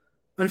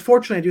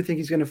 Unfortunately, I do think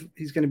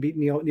he's gonna beat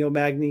Neil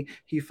Magny.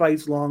 He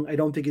fights long. I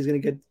don't think he's gonna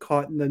get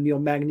caught in the Neil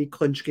Magny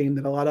clinch game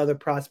that a lot of other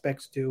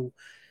prospects do.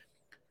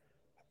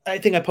 I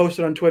think I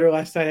posted on Twitter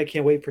last night. I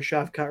can't wait for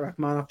Shavkat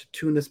Rakhmonov to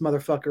tune this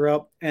motherfucker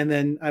up. And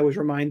then I was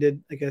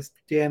reminded, I guess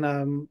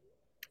Dan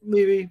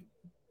Levy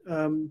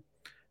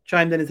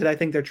chimed in and said, I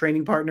think they're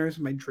training partners.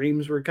 My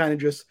dreams were kind of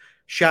just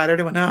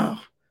shattered. I went, oh,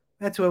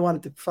 that's who I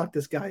wanted to fuck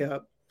this guy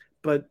up.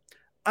 But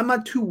I'm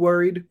not too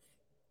worried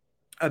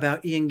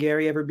about Ian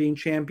Gary ever being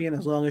champion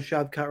as long as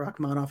Shavkat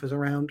Rakhmonov is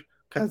around,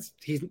 because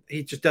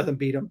he just doesn't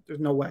beat him. There's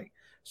no way.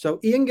 So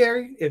Ian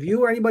Gary, if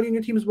you or anybody in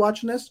your team is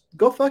watching this,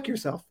 go fuck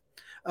yourself.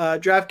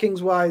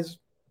 DraftKings wise,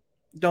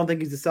 don't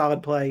think he's a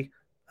solid play.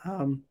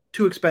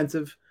 Too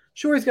expensive.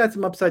 Sure, he's got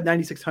some upside.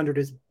 9,600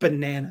 is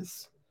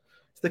bananas.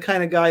 It's the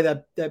kind of guy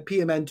that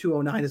PMN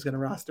 209 is going to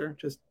roster.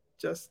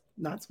 Just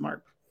not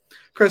smart.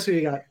 Chris, who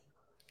you got?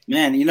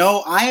 Man,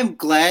 I am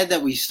glad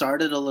that we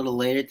started a little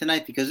later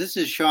tonight, because this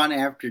is Sean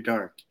After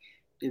Dark.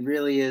 It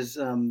really is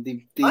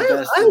the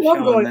best. I love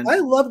going. I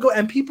love going,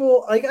 and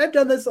people like I've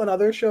done this on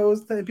other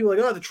shows, and people are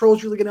like, oh, the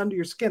troll's really getting under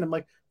your skin. I'm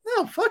like,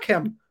 no, fuck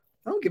him.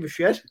 I don't give a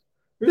shit.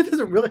 It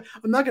doesn't really.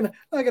 I'm not gonna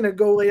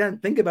go lay down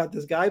and think about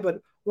this guy.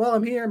 But while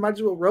I'm here, I might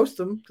as well roast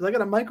him because I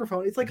got a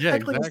microphone. It's like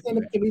heckling a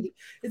stand-up comedian.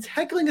 It's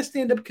heckling a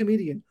stand-up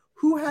comedian.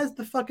 Who has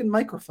the fucking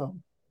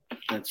microphone?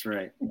 That's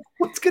right.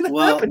 What's gonna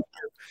happen?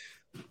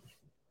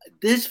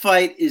 This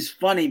fight is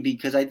funny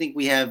because I think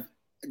we have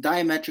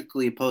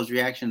diametrically opposed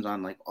reactions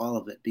on like all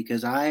of it,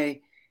 because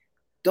I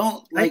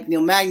don't like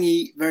Neil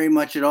Magny very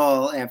much at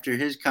all after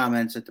his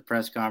comments at the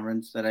press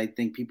conference, that I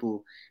think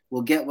people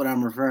will get what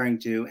I'm referring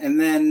to. And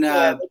then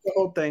the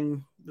whole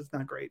thing is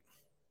not great.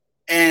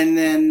 And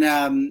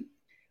then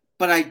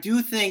but I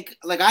do think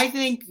I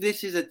think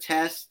this is a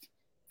test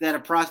that a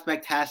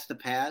prospect has to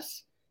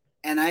pass,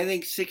 and I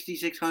think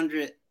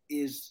 6,600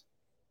 is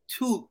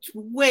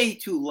way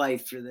too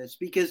light for this,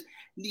 because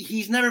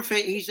he's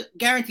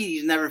guaranteed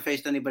he's never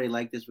faced anybody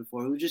like this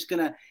before, who's just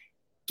gonna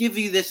give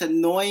you this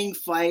annoying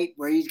fight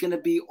where he's gonna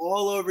be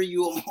all over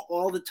you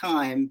all the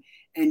time,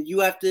 and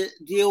you have to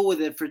deal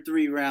with it for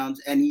 3 rounds.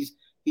 And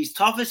he's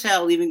tough as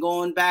hell, even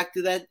going back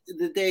to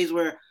the days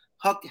where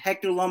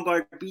Hector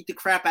Lombard beat the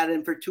crap out of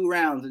him for 2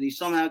 rounds, and he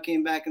somehow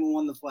came back and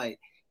won the fight.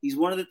 He's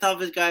one of the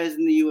toughest guys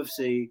in the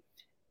UFC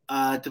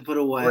to put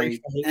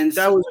away. And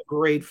that was a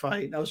great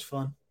fight. That was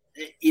fun.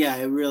 Yeah,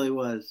 it really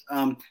was.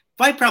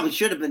 Fight probably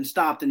should have been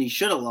stopped, and he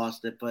should have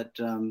lost it, but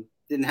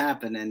didn't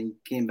happen, and he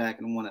came back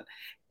and won it.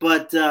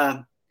 But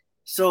and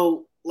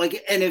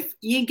if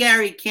Ian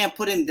Gary can't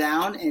put him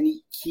down, and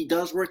he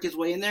does work his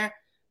way in there,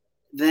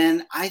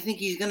 then I think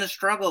he's going to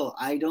struggle.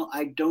 I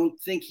don't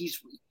think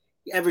he's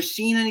ever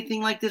seen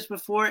anything like this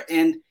before,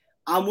 and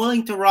I'm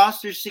willing to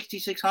roster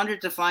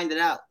 6,600 to find it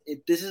out.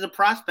 This is a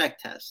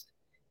prospect test,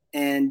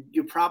 and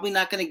you're probably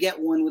not going to get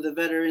one with a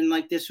veteran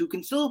like this who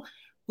can still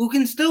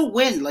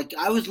win. Like,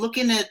 I was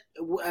looking at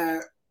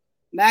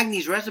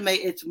Magny's resume.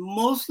 It's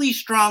mostly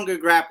stronger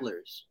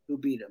grapplers who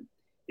beat him.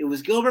 It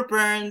was Gilbert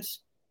Burns.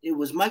 It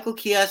was Michael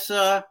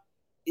Chiesa.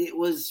 It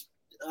was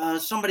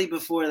somebody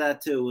before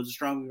that too. It was a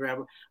stronger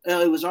grappler.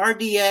 It was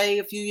RDA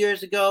a few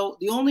years ago.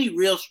 The only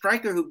real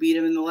striker who beat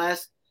him in the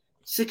last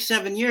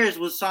 6-7 years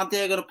was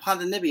Santiago de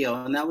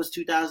Ponzinibbio, and that was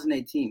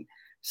 2018.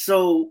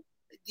 So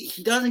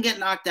he doesn't get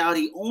knocked out.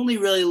 He only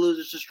really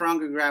loses to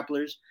stronger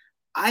grapplers.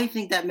 I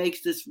think that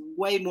makes this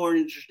way more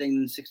interesting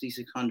than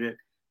 6,600.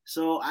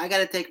 So I got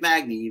to take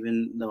Magny,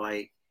 even though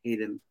I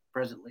hate him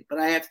presently. But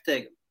I have to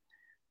take him.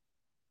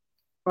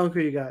 Funk,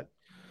 who you got?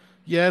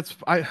 Yeah,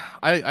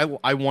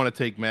 I want to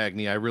take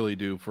Magny. I really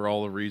do, for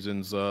all the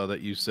reasons that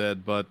you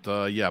said. But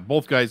yeah,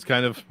 both guys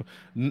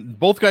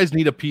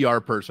need a PR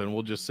person.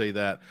 We'll just say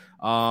that.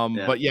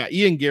 But yeah,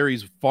 Ian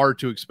Gary's far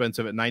too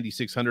expensive at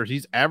 9,600.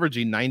 He's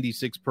averaging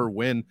 96 per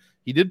win.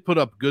 He did put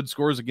up good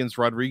scores against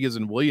Rodriguez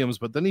and Williams,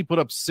 but then he put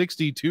up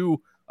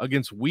 62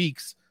 against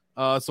Weeks.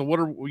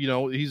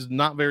 So he's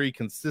not very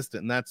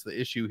consistent, and that's the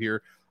issue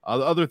here. The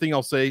other thing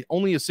I'll say,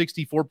 only a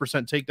 64%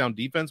 takedown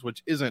defense,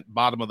 which isn't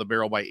bottom of the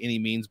barrel by any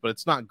means, but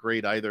it's not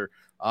great either.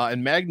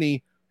 And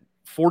Magny,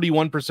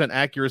 41%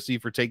 accuracy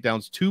for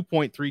takedowns,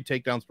 2.3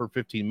 takedowns per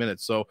 15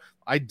 minutes. So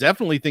I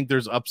definitely think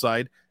there's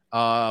upside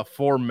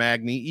for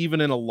Magny, even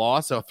in a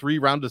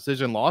 3-round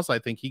decision loss. I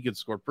think he could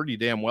score pretty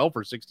damn well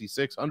for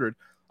 6,600.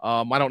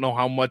 I don't know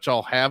how much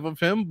I'll have of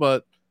him,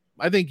 but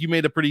I think you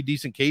made a pretty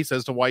decent case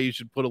as to why you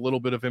should put a little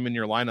bit of him in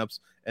your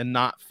lineups and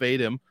not fade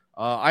him.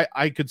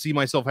 I could see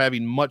myself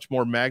having much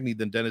more Magny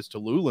than Dennis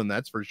Tululin,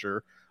 that's for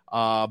sure.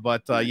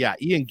 But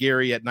Ian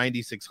Gary at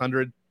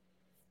 9,600.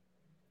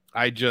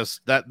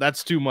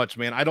 That's too much,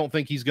 man. I don't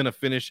think he's going to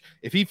finish.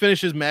 If he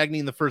finishes Magny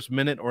in the first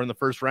minute or in the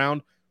first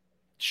round,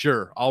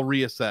 sure, I'll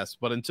reassess.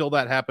 But until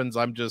that happens,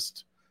 I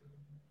don't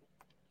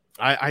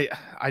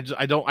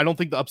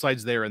think the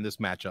upside's there in this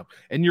matchup.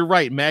 And you're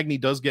right, Magny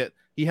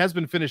he has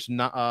been finished.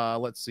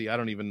 Let's see, I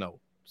don't even know,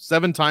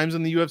 7 times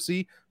in the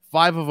UFC.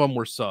 5 of them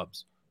were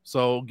subs.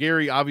 So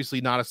Gary,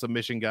 obviously not a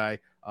submission guy.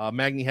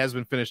 Magny has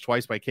been finished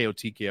twice by KO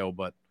TKO,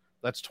 but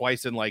that's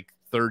twice in like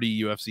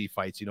 30 UFC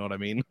fights. You know what I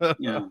mean?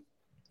 Yeah.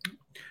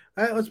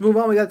 All right, let's move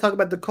on. We got to talk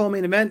about the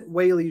co-main event.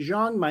 Weili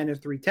Zhang minus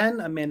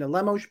 310, Amanda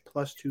Lemos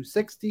plus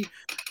 260.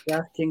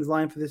 DraftKings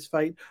line for this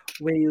fight.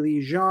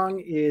 Weili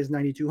Zhang is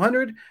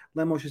 9,200.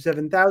 Lemos is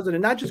 7,000.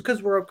 And not just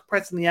because we're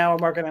pressing the hour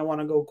mark and I want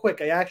to go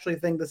quick. I actually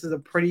think this is a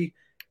pretty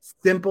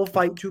simple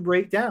fight to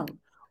break down.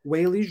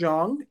 Weili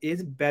Zhang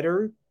is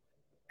better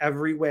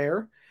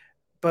everywhere.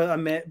 But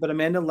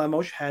Amanda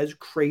Lemos has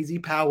crazy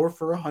power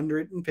for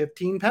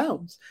 115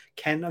 pounds.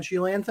 Can she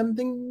land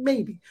something?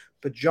 Maybe.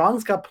 But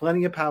Zhang's got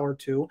plenty of power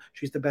too.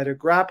 She's the better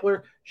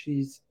grappler.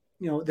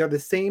 They're the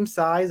same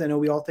size. I know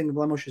we all think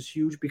Lemos is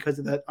huge because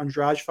of that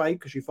Andrade fight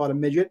because she fought a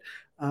midget.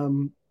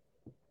 But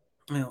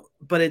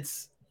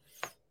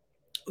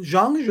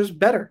Zhang is just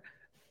better.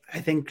 I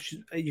think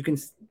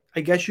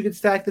I guess you could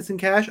stack this in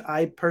cash.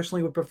 I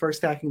personally would prefer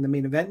stacking the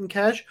main event in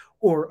cash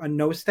or a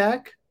no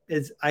stack.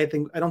 I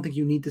don't think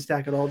you need to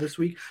stack it all this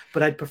week,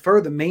 but I'd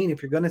prefer the main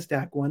if you're going to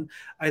stack one.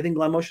 I think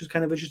Lemos is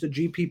kind of just a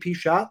GPP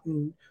shot,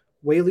 and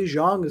Weili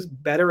Zhang is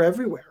better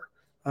everywhere.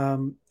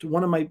 One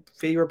of my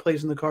favorite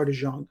plays in the card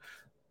is Zhang.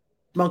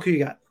 Monk, who you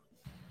got?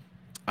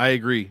 I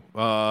agree.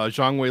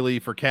 Zhang Weili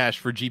for cash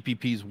for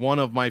GPPs, one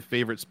of my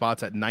favorite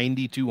spots at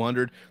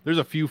 9,200. There's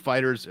a few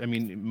fighters, I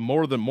mean,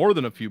 more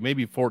than a few,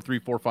 maybe 3,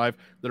 4, 5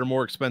 that are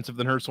more expensive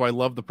than her. So I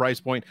love the price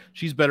point.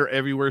 She's better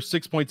everywhere.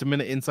 6 points a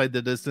minute inside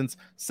the distance.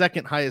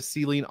 Second highest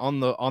ceiling on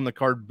the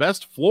card.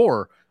 Best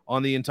floor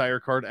on the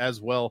entire card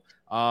as well.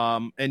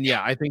 And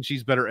yeah, I think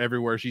she's better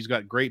everywhere. She's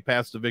got great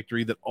paths to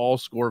victory that all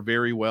score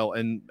very well.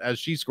 And as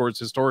she scores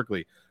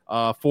historically,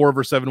 4 of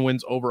her 7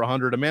 wins over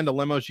 100. Amanda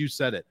Lemos, you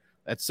said it.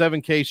 At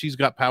 7K, she's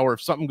got power.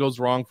 If something goes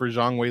wrong for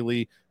Zhang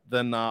Weili,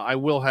 then I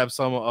will have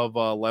some of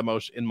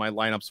Lemos in my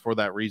lineups for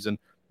that reason,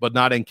 but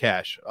not in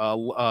cash.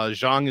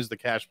 Zhang is the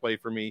cash play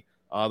for me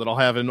that I'll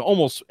have in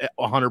almost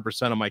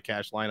 100% of my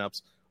cash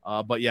lineups.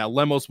 But yeah,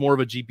 Lemos more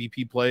of a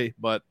GPP play,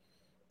 but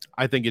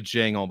I think it's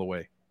Zhang all the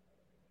way.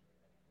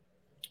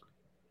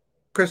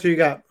 Chris, who you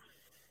got?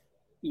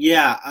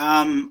 Yeah,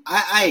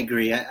 I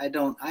agree. I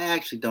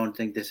actually don't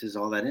think this is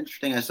all that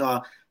interesting. I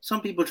saw some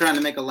people trying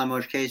to make a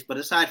Lemos case, but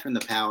aside from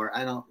the power,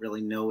 I don't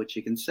really know what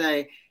you can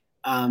say.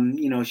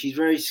 She's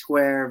very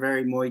square,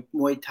 very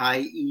Muay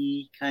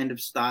Thai-y kind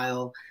of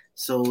style.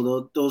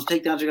 So those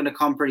takedowns are going to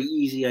come pretty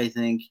easy, I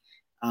think.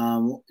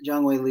 Zhang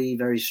Weili,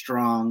 very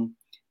strong.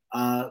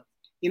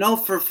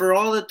 For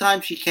all the time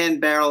she can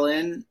barrel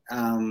in,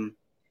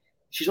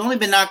 she's only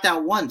been knocked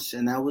out once,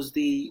 and that was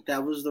the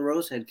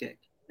Rose head kick.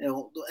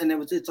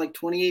 And it's like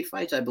 28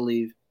 fights, I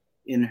believe,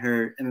 in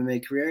her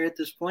MMA career at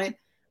this point.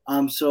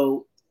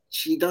 So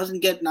she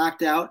doesn't get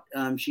knocked out.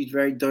 She's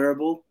very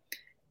durable.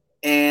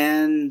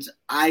 And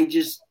I'm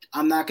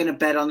not going to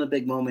bet on the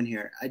big moment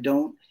here. I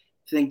don't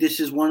think this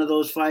is one of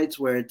those fights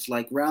where it's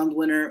like round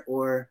winner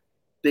or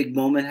big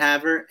moment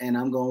haver, and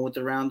I'm going with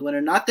the round winner.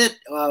 Not that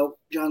Zhang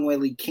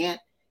Weili can't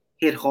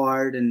hit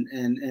hard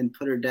and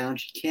put her down.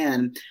 She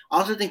can. I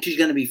also think she's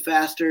going to be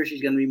faster.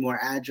 She's going to be more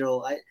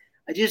agile. I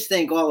just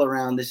think all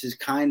around this is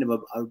kind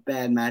of a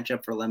bad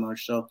matchup for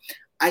Lemos. So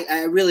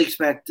I really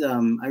expect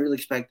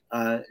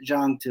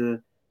Zhang to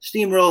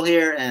steamroll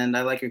here, and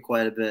I like her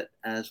quite a bit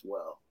as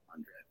well.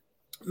 Andre.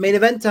 Main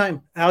event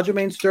time.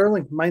 Aljamain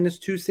Sterling minus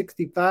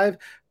 265.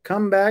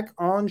 Comeback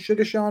on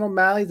Sugar Sean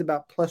O'Malley's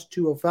about plus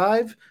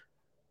 205.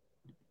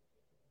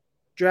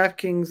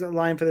 DraftKings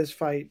line for this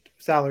fight,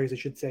 salaries I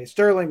should say.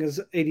 Sterling is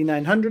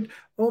 8,900.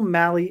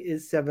 O'Malley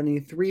is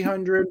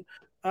 7,300.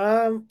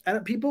 And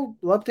people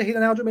love to hate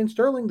on Aljamain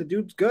Sterling. The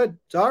dude's good.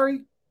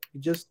 Sorry, he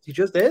just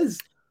is.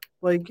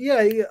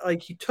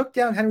 He took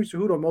down Henry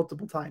Cejudo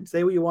multiple times.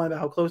 Say what you want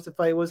about how close the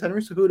fight was.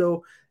 Henry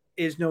Cejudo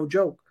is no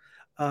joke,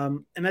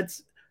 and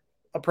that's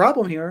a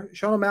problem here.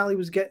 Sean O'Malley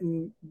was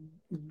getting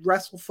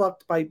wrestle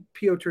fucked by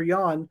Piotr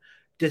Jan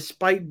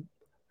despite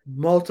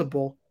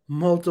multiple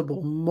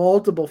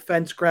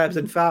fence grabs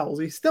and fouls.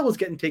 He still was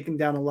getting taken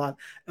down a lot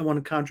and won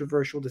a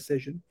controversial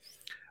decision.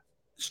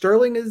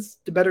 Sterling is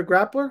the better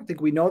grappler. I think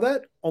we know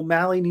that.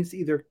 O'Malley needs to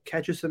either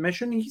catch a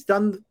submission. He's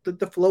done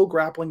the flow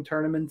grappling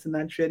tournaments and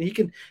that shit. He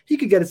could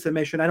get a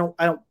submission. I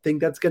don't think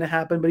that's going to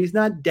happen, but he's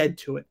not dead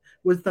to it.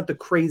 It's not the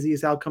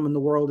craziest outcome in the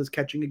world is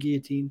catching a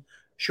guillotine,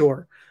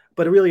 sure.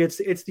 But really,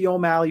 it's the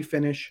O'Malley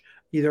finish,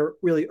 either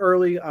really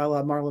early, a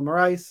la Marlon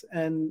Moraes,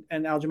 and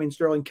Aljamain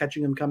Sterling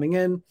catching him coming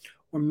in,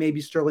 or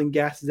maybe Sterling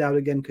gasses out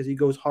again because he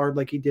goes hard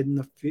like he did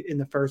in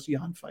the first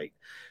Jan fight.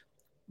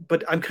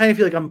 But I'm kind of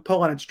feel like I'm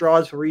pulling at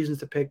straws for reasons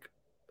to pick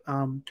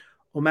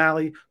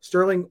O'Malley.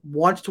 Sterling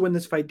wants to win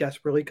this fight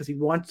desperately because he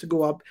wants to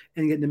go up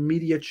and get an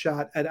immediate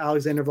shot at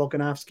Alexander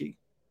Volkanovski.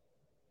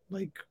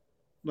 Like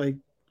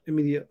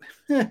immediate.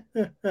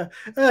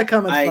 That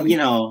comment's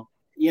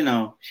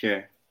funny.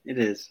 Sure it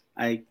is.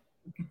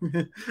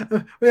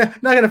 Yeah,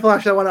 not gonna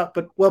flash that one up,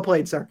 but well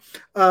played, sir.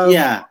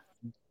 Yeah,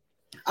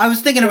 I was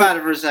thinking about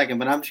it for a second,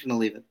 but I'm just gonna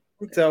leave it.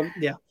 So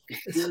yeah.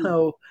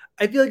 So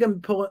I feel like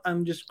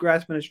I'm just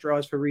grasping at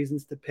straws for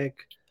reasons to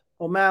pick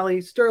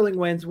O'Malley. Sterling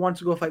wins, wants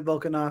to go fight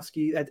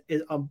Volkanovski. That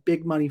is a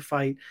big money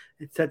fight.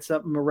 It sets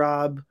up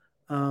Merab.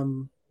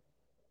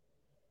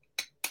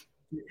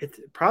 It's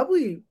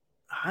probably,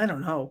 I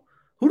don't know.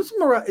 Who does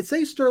Merab?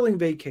 Say Sterling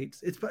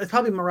vacates. It's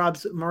probably Merab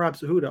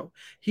Cejudo.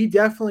 He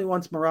definitely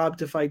wants Merab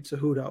to fight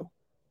Cejudo.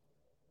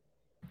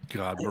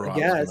 God, Merab's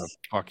gonna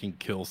fucking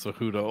kill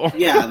Cejudo.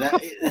 Yeah,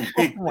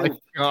 oh my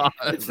God.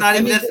 It's not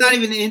even. That's not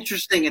even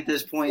interesting at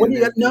this point.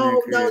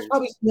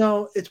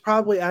 It's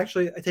probably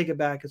actually. I take it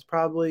back. It's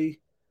probably.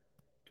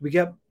 Do we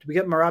get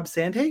Merab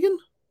Sandhagen?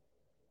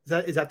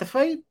 Is that the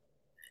fight?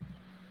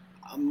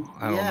 I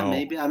don't know.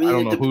 Maybe. I mean, I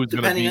don't know who's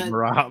going to beat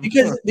Merab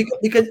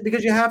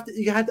because you have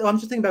to. I'm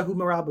just thinking about who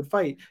Merab would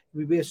fight. It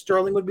would be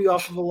Sterling would be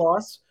off of a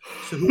loss.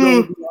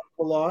 Cejudo would be off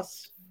of a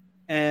loss,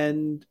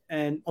 and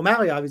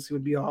O'Malley obviously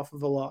would be off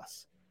of a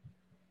loss.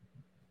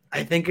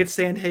 I think it's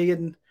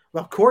Sandhagen.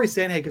 Well, Corey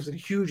Sandhagen is a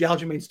huge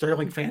Aljamain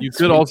Sterling fan. You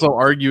could also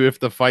argue if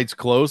the fight's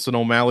close and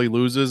O'Malley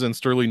loses and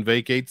Sterling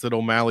vacates, that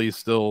O'Malley is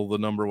still the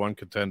number one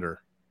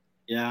contender.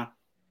 Yeah,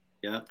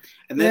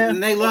 and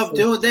they love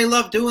doing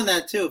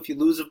that too. If you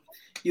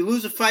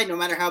lose a fight, no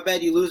matter how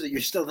bad you lose it,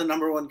 you're still the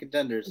number one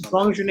contender. As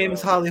long as your name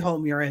is Holly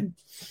Holm, you're in.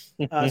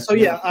 I'm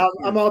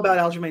all about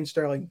Aljamain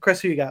Sterling.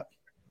 Chris, who you got?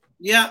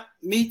 Yeah,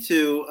 me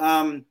too.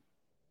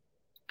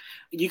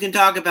 You can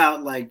talk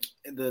about like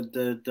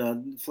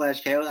the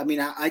Flash KO. I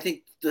mean, I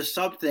think the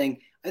sub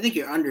thing. I think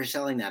you're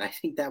underselling that. I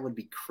think that would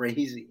be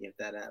crazy if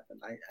that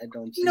happened. I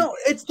don't.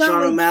 It's not.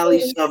 Sean O'Malley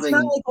subbing. It's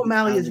not like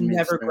O'Malley has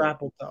never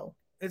grappled though.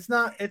 It's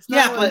not.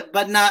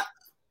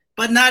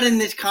 But not in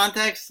this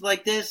context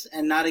like this,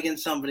 and not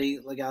against somebody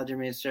like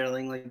Aljamain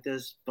Sterling like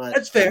this. But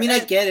that's fair. I mean, I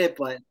get it,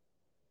 but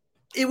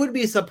it would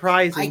be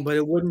surprising, but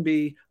it wouldn't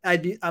be.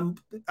 I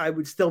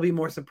would still be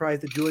more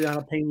surprised that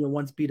Juliana Pena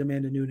once beat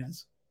Amanda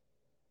Nunes.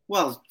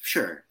 Well,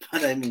 sure,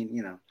 but I mean,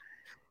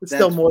 it's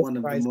still more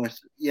surprising.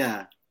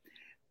 Yeah,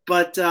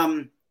 but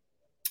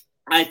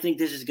I think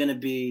this is going to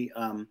be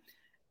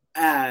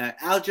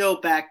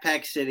Aljo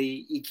Backpack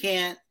City. You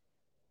can't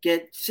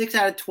get 6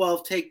 out of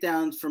 12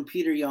 takedowns from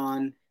Peter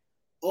Yan.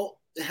 Oh,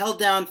 held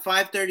down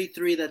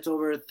 533. That's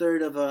over a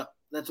third of a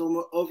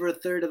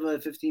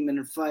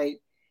 15-minute fight,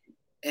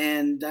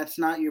 and that's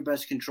not your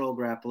best control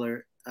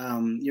grappler.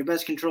 Your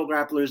best control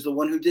grappler is the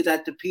one who did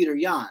that to Peter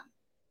Yan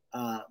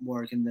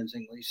more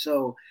convincingly.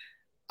 So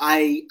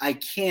I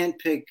can't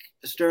pick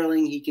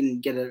Sterling. He can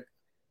get a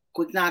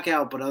quick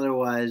knockout, but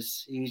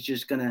otherwise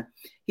he's gonna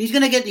get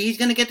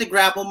the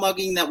grapple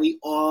mugging that we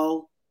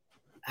all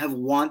have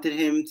wanted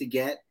him to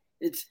get.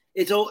 It's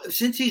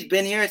since he's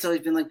been here, it's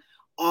always been like,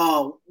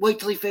 oh, wait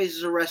till he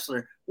faces a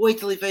wrestler.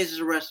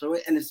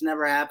 And it's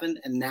never happened,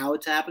 and now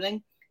it's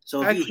happening.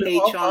 So if you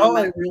hate Sean, all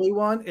I really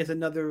want is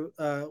another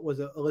was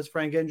a Liz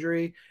Frank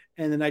injury,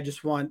 and then I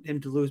just want him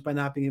to lose by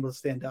not being able to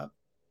stand up.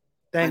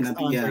 Thanks,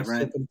 Andre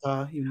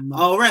Sukumta.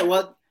 Oh, right.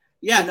 Well,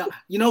 yeah. No,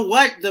 you know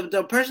what?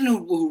 The person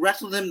who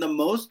wrestled him the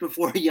most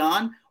before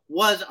Yan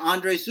was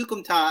Andre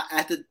Sukumta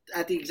at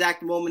the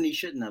exact moment he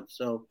shouldn't have.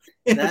 So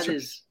that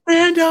is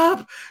stand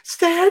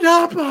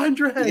up,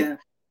 Andre.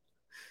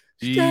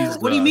 Yeah.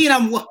 What do you mean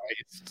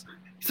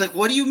It's like,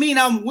 what do you mean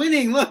I'm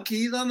winning? Look,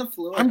 he's on the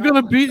floor. I'm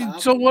gonna beat him.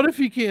 So what if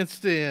he can't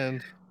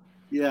stand?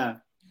 Yeah.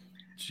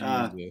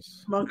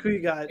 Jesus. Monk, who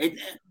you got?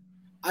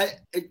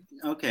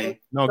 Okay.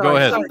 No, go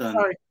ahead.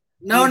 Sorry.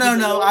 No.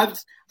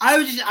 I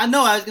was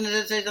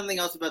gonna say something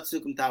else about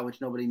Sukumta,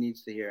 which nobody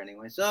needs to hear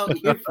anyway. So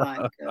you're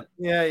fine.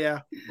 Yeah.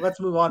 Let's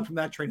move on from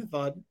that train of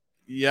thought.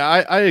 Yeah,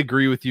 I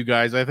agree with you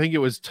guys. I think it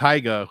was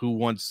Tyga who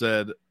once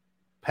said,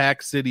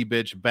 "Pack City,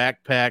 bitch,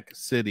 backpack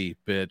city,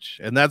 bitch,"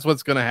 and that's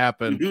what's gonna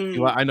happen.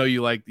 Mm-hmm. I know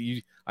you like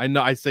you. I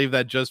know I saved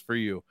that just for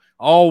you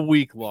all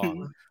week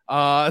long.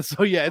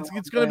 So yeah,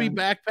 it's gonna be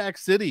backpack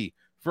city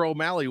for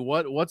O'Malley.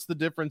 What's the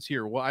difference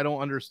here? Well, I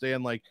don't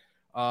understand. Like,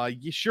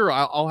 sure,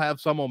 I'll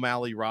have some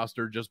O'Malley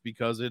roster just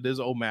because it is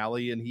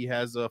O'Malley and he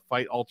has a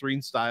fight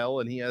altering style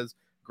and he has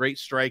great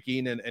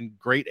striking and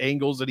great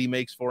angles that he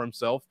makes for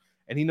himself,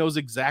 and he knows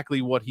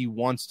exactly what he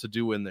wants to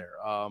do in there.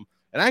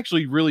 And I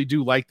actually really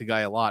do like the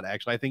guy a lot.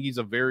 Actually, I think he's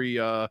a very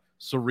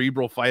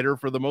cerebral fighter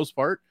for the most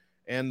part,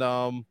 and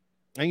I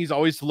think he's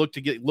always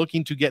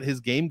looking to get his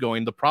game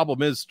going. The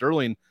problem is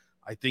Sterling,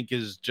 I think,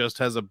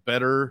 has a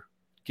better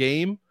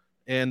game,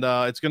 and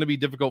it's going to be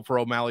difficult for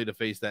O'Malley to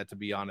face that, to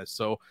be honest.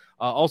 So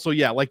also,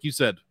 yeah, like you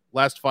said,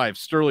 last 5,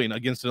 Sterling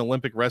against an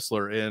Olympic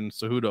wrestler in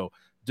Cejudo,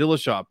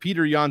 Dillashaw,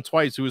 Peter Yan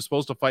twice, who was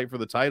supposed to fight for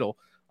the title,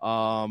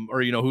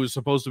 or who was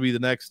supposed to be the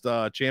next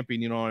champion.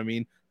 You know what I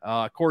mean?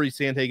 Corey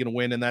Sandhagen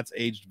win, and that's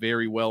aged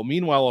very well.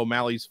 Meanwhile,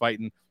 O'Malley's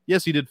fighting.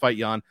 Yes, he did fight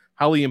Yan,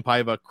 Hali and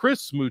Paiva,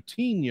 Chris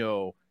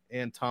Moutinho,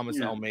 and Thomas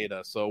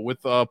Almeida. So with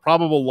a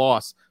probable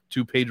loss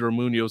to Pedro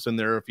Munoz in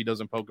there if he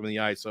doesn't poke him in the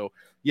eye. So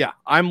yeah,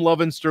 I'm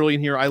loving Sterling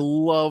here. I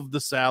love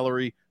the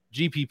salary.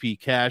 GPP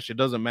cash, it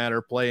doesn't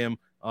matter. Play him.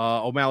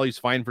 O'Malley's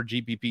fine for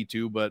GPP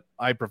too, but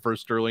I prefer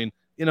Sterling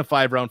in a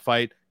 5-round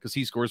fight because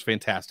he scores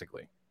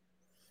fantastically.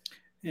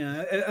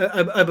 Yeah,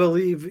 I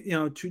believe,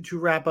 to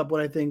wrap up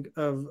what I think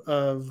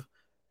of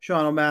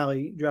Sean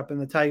O'Malley dropping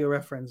the Tiger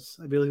reference,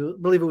 I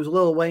believe it was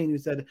Lil Wayne who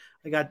said,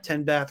 "I got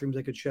 10 bathrooms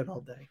I could shit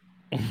all day."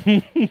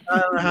 I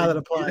don't know how that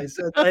applies.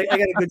 I got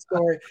a good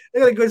story. I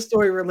got a good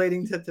story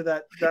relating to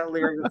that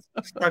lyric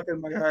that's stuck in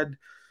my head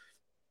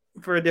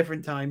for a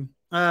different time.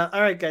 All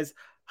right, guys.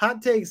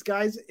 Hot takes,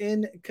 guys,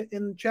 in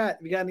the chat.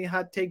 If you got any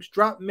hot takes,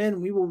 drop them in.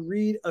 We will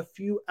read a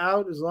few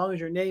out as long as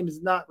your name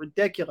is not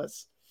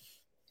ridiculous.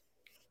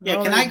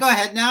 Yeah, can I go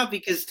ahead now?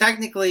 Because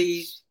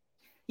technically,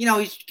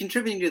 he's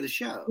contributing to the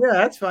show. Yeah,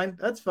 that's fine.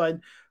 That's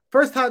fine.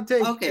 First hot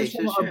take is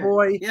from our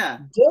boy,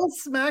 Dill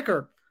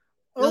Smacker.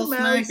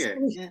 O'Malley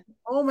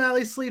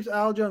sleeps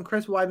Aljo, and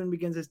Chris Weidman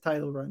begins his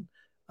title run.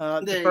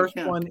 The first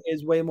one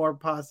is way more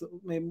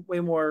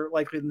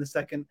likely than the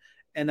second,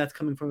 and that's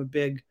coming from a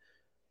big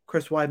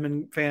Chris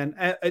Weidman fan,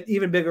 an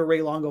even bigger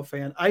Ray Longo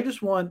fan. I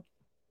just want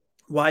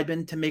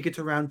Weidman to make it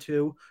to round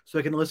 2 so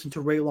I can listen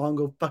to Ray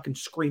Longo fucking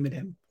scream at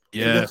him.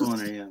 Yeah.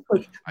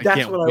 I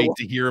can't wait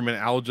to hear him in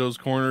Aljo's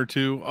corner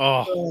too.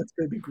 Oh, that's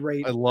gonna be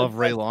great. I love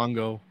Ray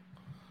Longo.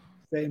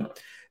 Same.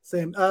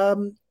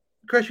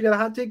 Chris, you got a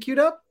hot take queued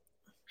up?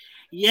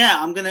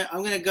 Yeah, I'm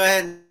gonna go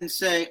ahead and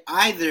say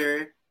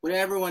either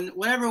whatever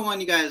one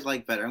you guys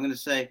like better. I'm gonna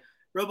say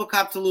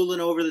RoboCop Tallulah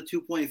over the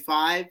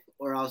 2.5,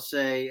 or I'll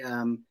say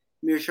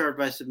Meerschaert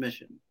by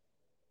submission.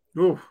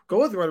 Ooh, go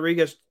with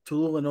Rodriguez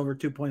Tallulah over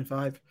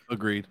 2.5.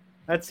 Agreed.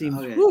 That seems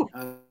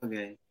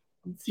okay.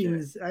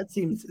 That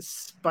seems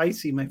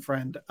spicy, my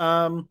friend.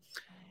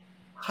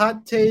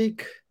 Hot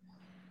take.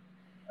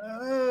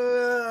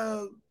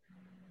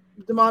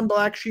 Damon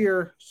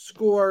Blackshear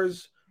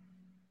scores.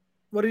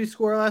 What did he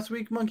score last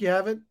week, Monk? You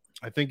have it?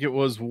 I think it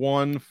was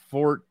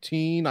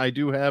 114. I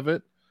do have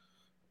it.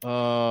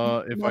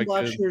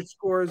 Blackshear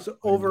scores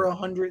over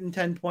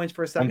 110 points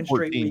for a second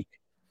straight week.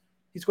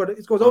 He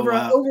scores over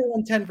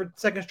 110 for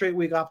second straight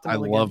week. Optimal. I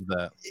love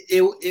that.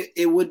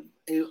 It would.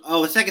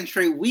 A second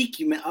straight week.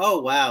 You mean?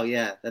 Oh wow,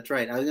 yeah, that's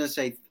right. I was gonna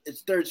say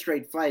it's third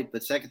straight fight,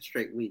 but second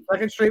straight week.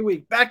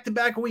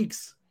 Back-to-back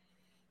weeks.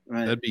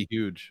 Right. That'd be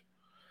huge.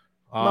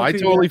 I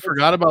totally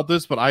forgot about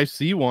this, but I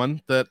see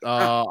one that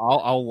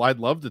I'd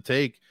love to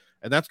take,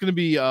 and that's going to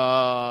be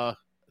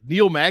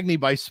Neil Magny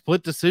by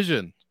split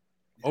decision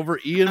over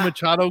Ian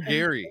Machado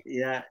Gary.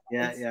 Yeah.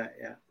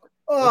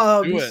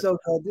 Oh, it'd be so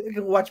good. You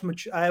can watch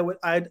I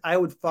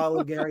would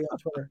follow Gary on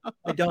Twitter.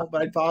 I don't,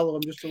 but I'd follow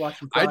him just to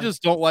watch him play. I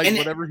just don't like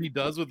whatever he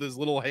does with his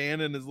little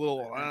hand and his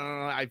little.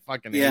 I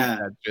fucking hate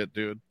that shit,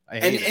 dude.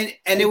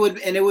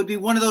 It would be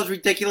one of those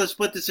ridiculous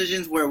split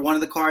decisions where one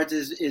of the cards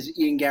is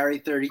Ian Gary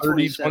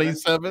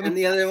 30-27, and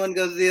the other one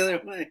goes the other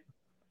way.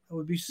 That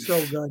would be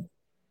so good.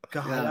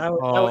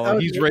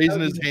 God, he's raising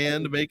his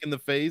hand, making the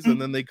face,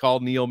 and then they call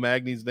Neil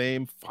Magny's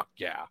name. Fuck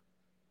yeah,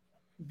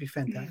 it'd be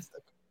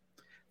fantastic.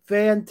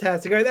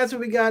 Fantastic. All right, that's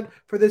what we got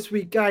for this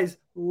week. Guys,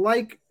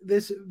 like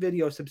this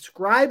video.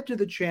 Subscribe to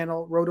the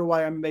channel,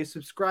 RotoWire MMA.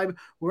 Subscribe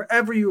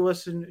wherever you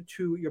listen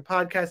to your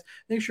podcast.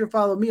 Make sure to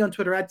follow me on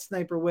Twitter at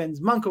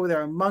SniperWins. Monk over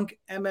there, Monk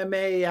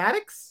MMA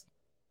Addicts.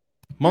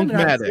 Monk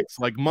Maddox,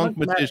 like Monk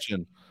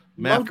Magician.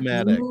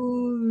 Mathematic.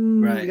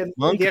 Right.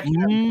 Monk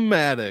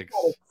Maddox.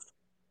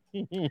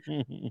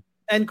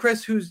 And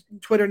Chris, whose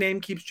Twitter name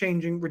keeps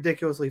changing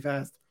ridiculously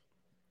fast.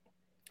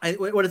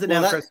 What is it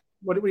now, Chris?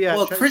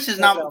 Chris is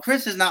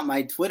not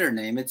my Twitter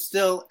name. It's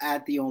still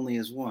at the only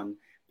as one,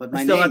 but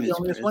my name is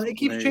Chris. It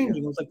keeps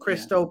changing. It's like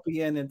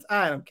Christopian. It's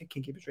can't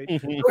keep it straight.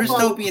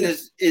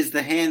 Christopian is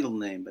the handle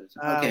name, but it's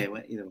okay.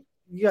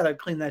 You gotta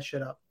clean that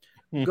shit up.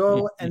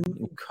 Go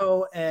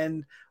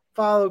and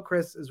follow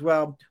Chris as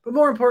well. But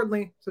more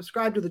importantly,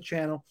 subscribe to the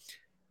channel.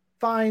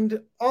 Find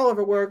all of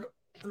our work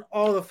in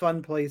all the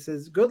fun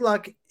places. Good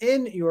luck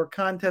in your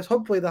contest.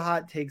 Hopefully the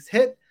hot takes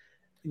hit.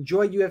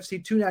 Enjoy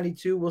UFC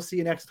 292. We'll see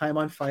you next time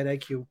on Fight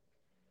IQ.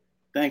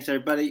 Thanks,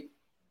 everybody.